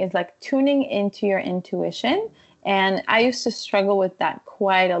important thing is like tuning into your intuition. And I used to struggle with that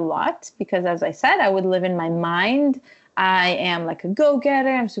quite a lot because, as I said, I would live in my mind. I am like a go-getter.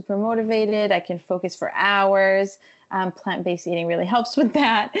 I'm super motivated. I can focus for hours. Plant-based eating really helps with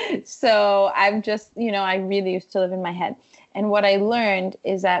that. So I'm just, I really used to live in my head. And what I learned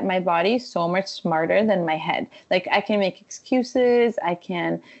is that my body is so much smarter than my head. Like I can make excuses. I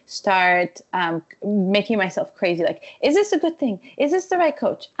can start making myself crazy. Like, is this a good thing? Is this the right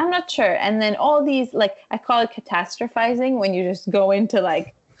coach? I'm not sure. And then all these, like, I call it catastrophizing, when you just go into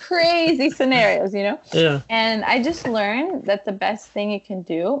like crazy scenarios, Yeah. And I just learned that the best thing you can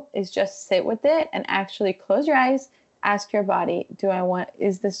do is just sit with it and actually close your eyes, ask your body,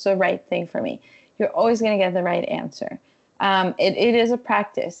 is this the right thing for me? You're always going to get the right answer. It is a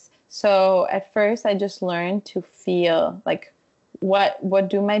practice. So at first I just learned to feel like, what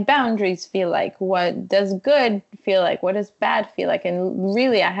do my boundaries feel like? What does good feel like? What does bad feel like? And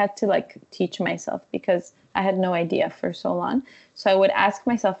really I had to like teach myself because I had no idea for so long. So I would ask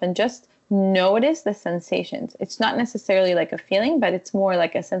myself and just notice the sensations. It's not necessarily like a feeling, but it's more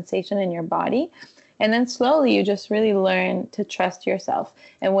like a sensation in your body. And then slowly you just really learn to trust yourself.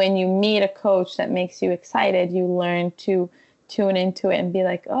 And when you meet a coach that makes you excited, you learn to tune into it and be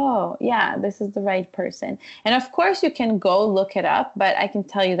like, oh, yeah, this is the right person. And of course, you can go look it up. But I can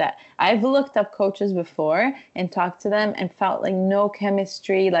tell you that I've looked up coaches before and talked to them and felt like no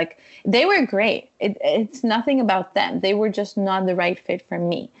chemistry. Like they were great. It's nothing about them. They were just not the right fit for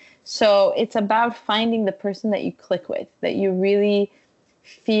me. So it's about finding the person that you click with, that you really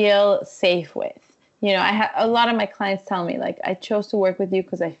feel safe with. I have a lot of my clients tell me like, I chose to work with you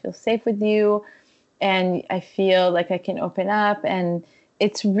because I feel safe with you and I feel like I can open up, and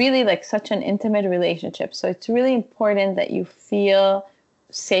it's really like such an intimate relationship. So it's really important that you feel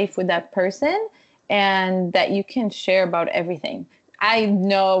safe with that person and that you can share about everything. I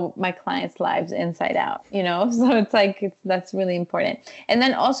know my clients' lives inside out, so it's like, that's really important. And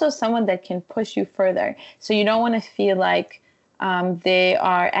then also someone that can push you further. So you don't want to feel like, they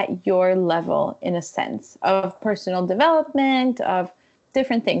are at your level in a sense of personal development, of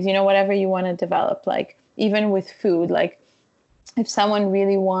different things, whatever you want to develop, like even with food, like if someone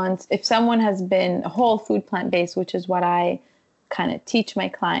has been whole food plant-based, which is what I kind of teach my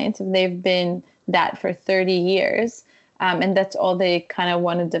clients, if they've been that for 30 years, and that's all they kind of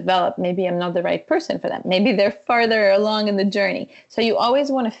want to develop, maybe I'm not the right person for them. Maybe they're farther along in the journey. So you always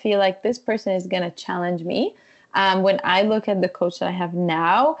want to feel like this person is going to challenge me. When I look at the coach that I have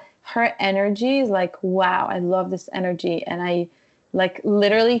now, her energy is like, wow, I love this energy. And I like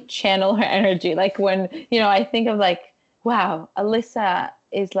literally channel her energy. Like when, I think of like, wow, Alyssa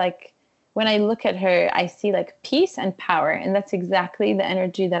is like, when I look at her, I see like peace and power. And that's exactly the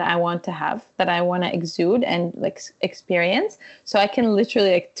energy that I want to have, that I want to exude and like experience. So I can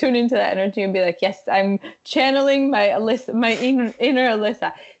literally like tune into that energy and be like, yes, I'm channeling my Alyssa, my inner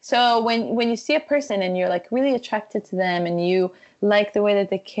Alyssa. So when you see a person and you're like really attracted to them and you like the way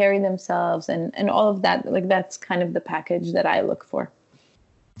that they carry themselves and all of that, like that's kind of the package that I look for.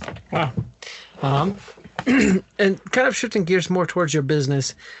 Wow. And kind of shifting gears more towards your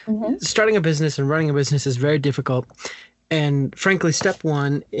business, starting a business and running a business is very difficult. And frankly, step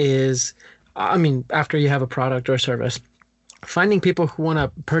one is, after you have a product or a service, finding people who want to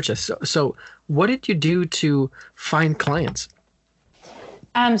purchase. So what did you do to find clients?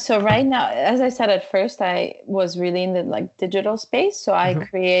 So right now, as I said at first, I was really in the like digital space. So I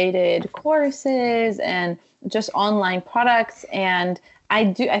created courses and just online products. And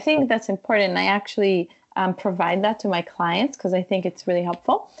I think that's important. And I actually provide that to my clients because I think it's really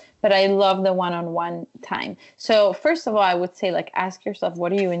helpful. But I love the one-on-one time. So first of all, I would say like ask yourself,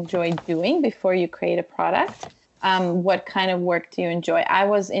 what do you enjoy doing before you create a product? What kind of work do you enjoy? I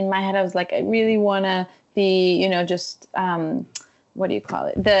was in my head, I was like, I really want to be, just what do you call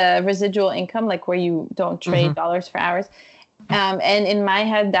it? The residual income, like where you don't trade dollars for hours. And in my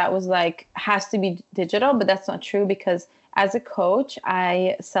head, that was like, has to be digital, but that's not true because as a coach,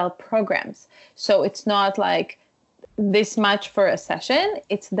 I sell programs. So it's not like this much for a session.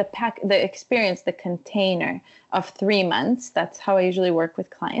 It's the experience, the container of 3 months. That's how I usually work with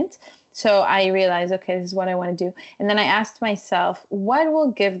clients. So I realized, okay, this is what I want to do. And then I asked myself, what will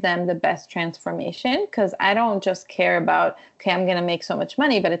give them the best transformation? Because I don't just care about, okay, I'm going to make so much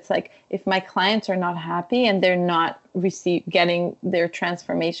money, but it's like, if my clients are not happy and they're not getting their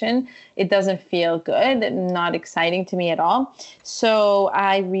transformation, it doesn't feel good, not exciting to me at all. So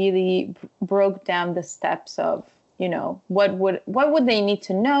I really broke down the steps of, what would they need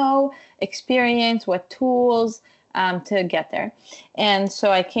to know, experience, what tools, to get there. And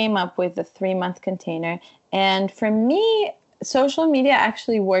so I came up with a 3-month container. And for me, social media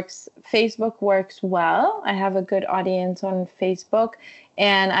actually works. Facebook works well. I have a good audience on Facebook,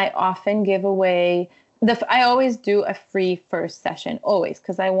 and I often give away I always do a free first session, always,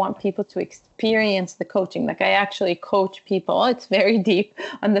 because I want people to experience the coaching. Like I actually coach people. It's very deep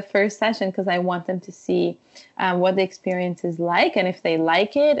on the first session because I want them to see what the experience is like. And if they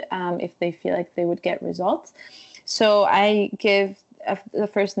like it, if they feel like they would get results. So I give the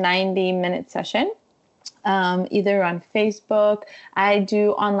first 90-minute session, either on Facebook. I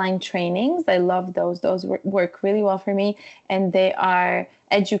do online trainings. I love those. Those work really well for me. And they are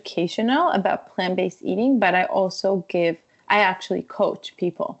educational about plant-based eating, but I actually coach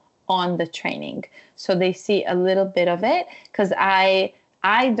people on the training. So they see a little bit of it because I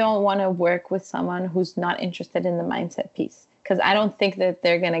don't want to work with someone who's not interested in the mindset piece, because I don't think that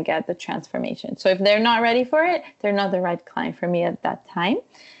they're going to get the transformation. So if they're not ready for it, they're not the right client for me at that time.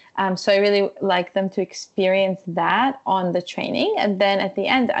 So I really like them to experience that on the training. And then at the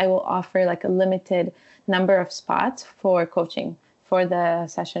end, I will offer like a limited number of spots for coaching for the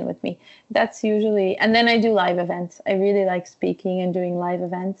session with me. That's usually, and then I do live events. I really like speaking and doing live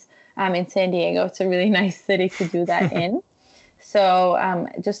events in San Diego. It's a really nice city to do that in. So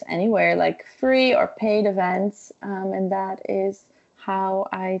just anywhere, like free or paid events. And that is how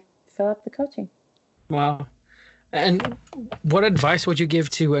I fill up the coaching. Wow. And what advice would you give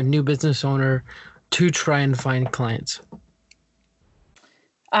to a new business owner to try and find clients?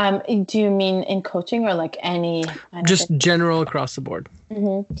 Do you mean in coaching or like any? Just general across the board.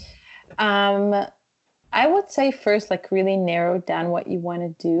 Mm-hmm. I would say first, like really narrow down what you want to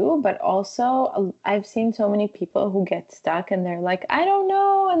do, but also I've seen so many people who get stuck and they're like, I don't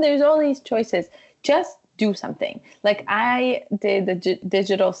know. And there's all these choices. Just do something. Like I did the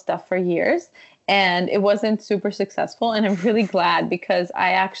digital stuff for years and it wasn't super successful. And I'm really glad because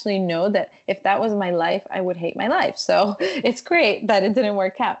I actually know that if that was my life, I would hate my life. So it's great that it didn't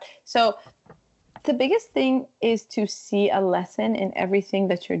work out. So the biggest thing is to see a lesson in everything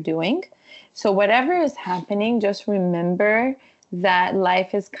that you're doing. So whatever is happening, just remember that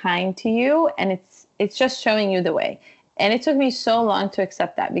life is kind to you and it's just showing you the way. And it took me so long to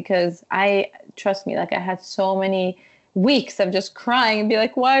accept that because trust me, like I had so many weeks of just crying and be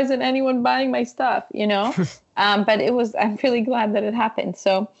like, why isn't anyone buying my stuff? But I'm really glad that it happened.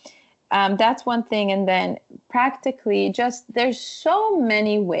 So that's one thing. And then practically there's so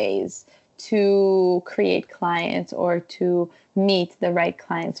many ways to create clients or to meet the right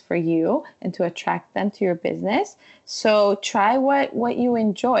clients for you and to attract them to your business. So try what you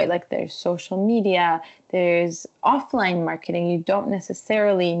enjoy. Like there's social media, there's offline marketing. You don't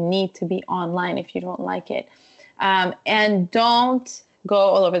necessarily need to be online if you don't like it. And don't go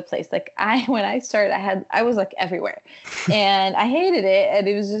all over the place. Like when I started, I was like everywhere and I hated it. And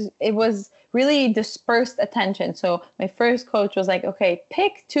it was really dispersed attention. So my first coach was like, okay,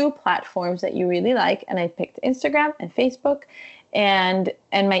 pick 2 platforms that you really like. And I picked Instagram and Facebook and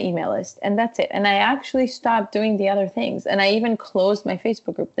my email list. And that's it. And I actually stopped doing the other things. And I even closed my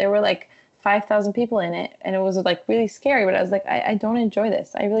Facebook group. There were like 5,000 people in it. And it was like really scary, but I was like, I don't enjoy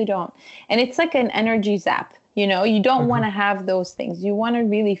this. I really don't. And it's like an energy zap. You don't want to have those things. You want to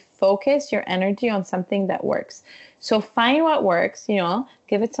really focus your energy on something that works. So find what works,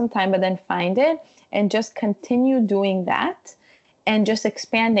 give it some time, but then find it and just continue doing that and just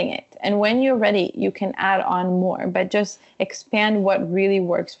expanding it. And when you're ready, you can add on more, but just expand what really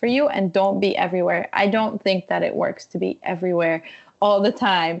works for you and don't be everywhere. I don't think that it works to be everywhere all the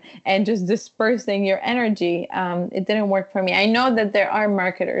time and just dispersing your energy. It didn't work for me. I know that there are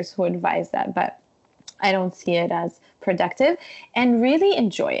marketers who advise that, but I don't see it as productive. And really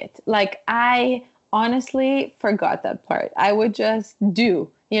enjoy it. Like, I honestly forgot that part. I would just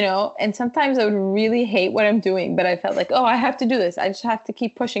do, and sometimes I would really hate what I'm doing, but I felt like, oh, I have to do this. I just have to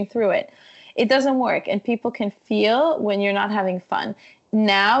keep pushing through it. It doesn't work. And people can feel when you're not having fun.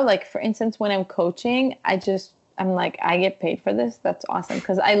 Now, like, for instance, when I'm coaching, I'm like, I get paid for this. That's awesome.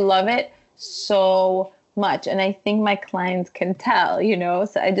 Because I love it so much. And I think my clients can tell,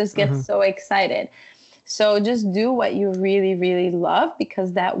 so I just get so excited. So just do what you really, really love,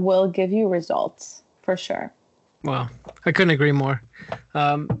 because that will give you results for sure. Wow. I couldn't agree more.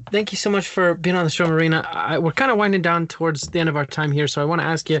 Thank you so much for being on the show, Marina. We're kind of winding down towards the end of our time here. So I want to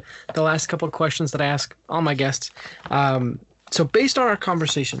ask you the last couple of questions that I ask all my guests. So based on our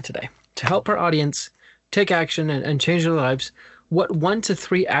conversation today, to help our audience take action and change their lives, what 1 to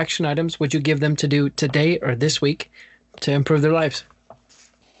 3 action items would you give them to do today or this week to improve their lives?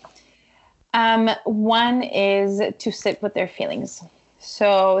 One is to sit with their feelings.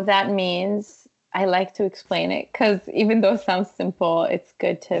 So that means, I like to explain it because even though it sounds simple, it's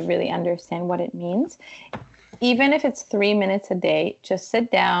good to really understand what it means. Even if it's 3 minutes a day, just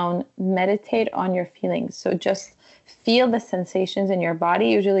sit down, meditate on your feelings. So just feel the sensations in your body.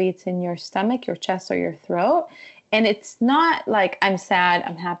 Usually it's in your stomach, your chest, or your throat. And it's not like I'm sad,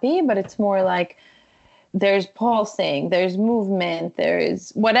 I'm happy, but it's more like there's pulsing, there's movement,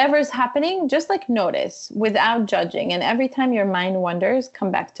 there's whatever's happening, just like notice without judging. And every time your mind wanders,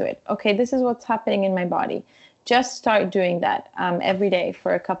 come back to it. Okay, this is what's happening in my body. Just start doing that every day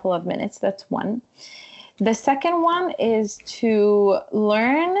for a couple of minutes. That's one. The second one is to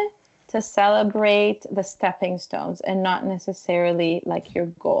learn to celebrate the stepping stones and not necessarily like your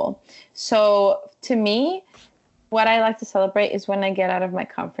goal. So to me, what I like to celebrate is when I get out of my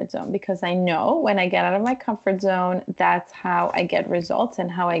comfort zone, because I know when I get out of my comfort zone, that's how I get results and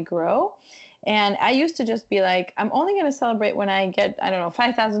how I grow. And I used to just be like, I'm only going to celebrate when I get, I don't know,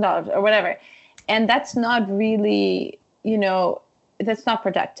 $5,000 or whatever. And that's not really, that's not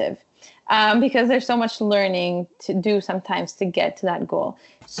productive. Because there's so much learning to do sometimes to get to that goal.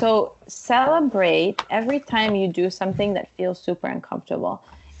 So celebrate every time you do something that feels super uncomfortable.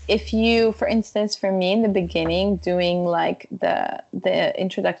 If you, for instance, for me in the beginning, doing like the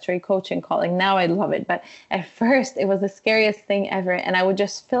introductory coaching calling, now I love it. But at first it was the scariest thing ever. And I would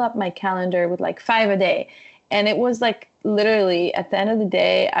just fill up my calendar with like 5 a day. And it was like, literally at the end of the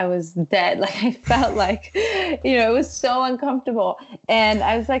day, I was dead. Like, I felt like, it was so uncomfortable. And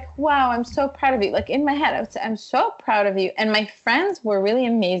I was like, wow, I'm so proud of you. Like, in my head, I would say, I'm so proud of you. And my friends were really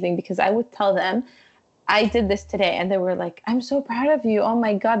amazing, because I would tell them, I did this today. And they were like, I'm so proud of you. Oh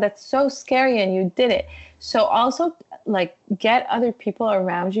my God, that's so scary. And you did it. So also, like, get other people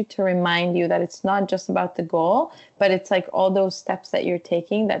around you to remind you that it's not just about the goal, but it's like all those steps that you're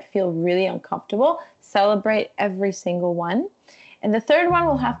taking that feel really uncomfortable. Celebrate every single one. And the third one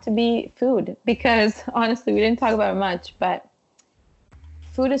will have to be food, because honestly, we didn't talk about it much, but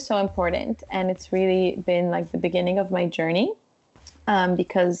food is so important. And it's really been like the beginning of my journey,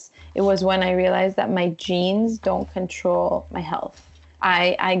 because it was when I realized that my genes don't control my health.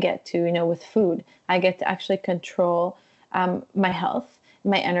 I get to, with food, I get to actually control my health,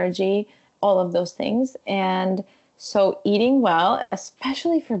 my energy, all of those things. And so eating well,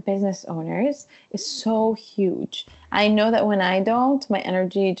 especially for business owners, is so huge. I know that when I don't, my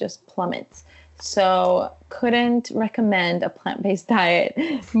energy just plummets. So couldn't recommend a plant-based diet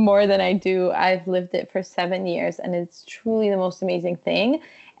more than I do. I've lived it for 7 years, and it's truly the most amazing thing.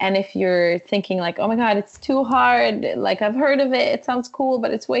 And if you're thinking like, oh my God, it's too hard, like I've heard of it, it sounds cool,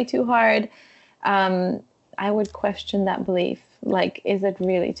 but it's way too hard, I would question that belief. Like, is it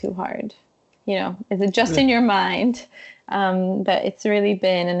really too hard? Is it just in your mind? But it's really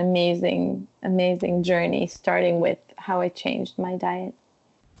been an amazing, amazing journey, starting with how I changed my diet.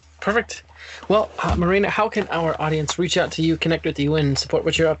 Perfect. Well, Marina, how can our audience reach out to you, connect with you, and support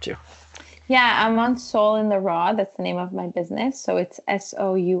what you're up to? Yeah, I'm on Soul in the Raw. That's the name of my business. So it's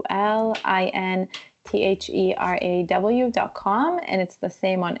SOULINTHE THERAW.com, and it's the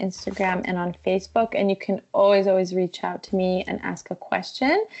same on Instagram and on Facebook. And you can always reach out to me and ask a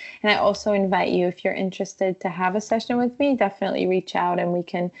question. And I also invite you, if you're interested to have a session with me, definitely reach out and we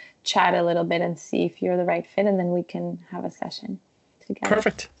can chat a little bit and see if you're the right fit, and then we can have a session together.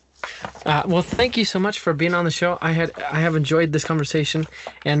 Perfect. Well, thank you so much for being on the show. I have enjoyed this conversation,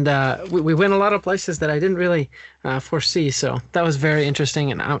 and we went a lot of places that I didn't really foresee. So that was very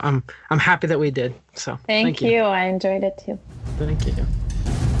interesting, and I'm happy that we did. So thank you. I enjoyed it too. Thank you.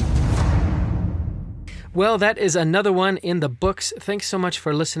 Well, that is another one in the books. Thanks so much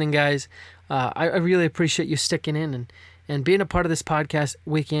for listening, guys. I really appreciate you sticking in and being a part of this podcast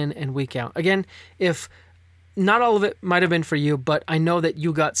week in and week out. Again, if not all of it might have been for you, but I know that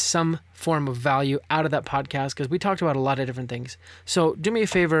you got some form of value out of that podcast because we talked about a lot of different things. So do me a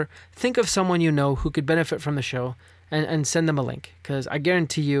favor, think of someone you know who could benefit from the show and send them a link, because I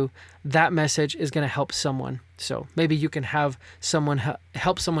guarantee you that message is going to help someone. So maybe you can have someone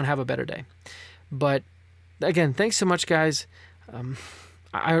help someone have a better day. But again, thanks so much, guys.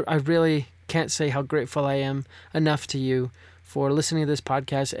 I really can't say how grateful I am enough to you for listening to this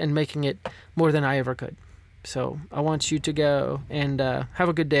podcast and making it more than I ever could. So I want you to go and have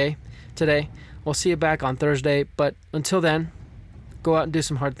a good day today. We'll see you back on Thursday. But until then, go out and do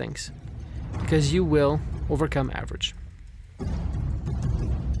some hard things, because you will overcome average.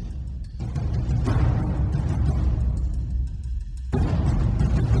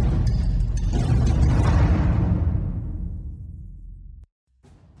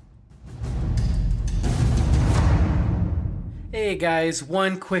 Hey guys,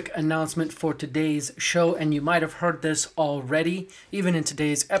 one quick announcement for today's show, and you might have heard this already, even in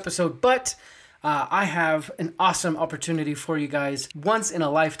today's episode, but I have an awesome opportunity for you guys. Once in a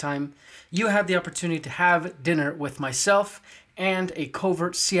lifetime, you have the opportunity to have dinner with myself and a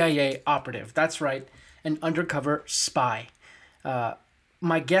covert CIA operative. That's right, an undercover spy.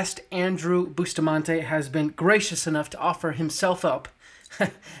 My guest, Andrew Bustamante, has been gracious enough to offer himself up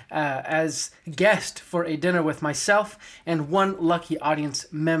as guest for a dinner with myself and one lucky audience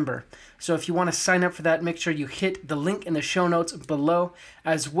member. So if you want to sign up for that, make sure you hit the link in the show notes below.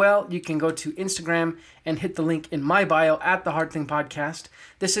 As well, you can go to Instagram and hit the link in my bio at The Hard Thing Podcast.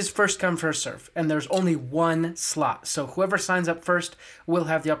 This is first come, first serve, and there's only one slot. So whoever signs up first will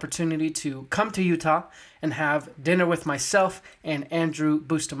have the opportunity to come to Utah and have dinner with myself and Andrew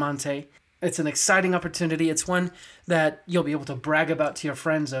Bustamante. It's an exciting opportunity. It's one that you'll be able to brag about to your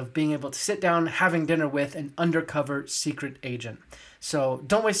friends, of being able to sit down, having dinner with an undercover secret agent. So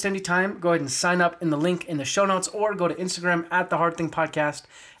don't waste any time. Go ahead and sign up in the link in the show notes, or go to Instagram at The Hard Thing Podcast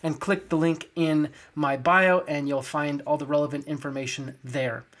and click the link in my bio, and you'll find all the relevant information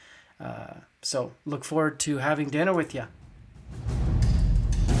there. So look forward to having dinner with you.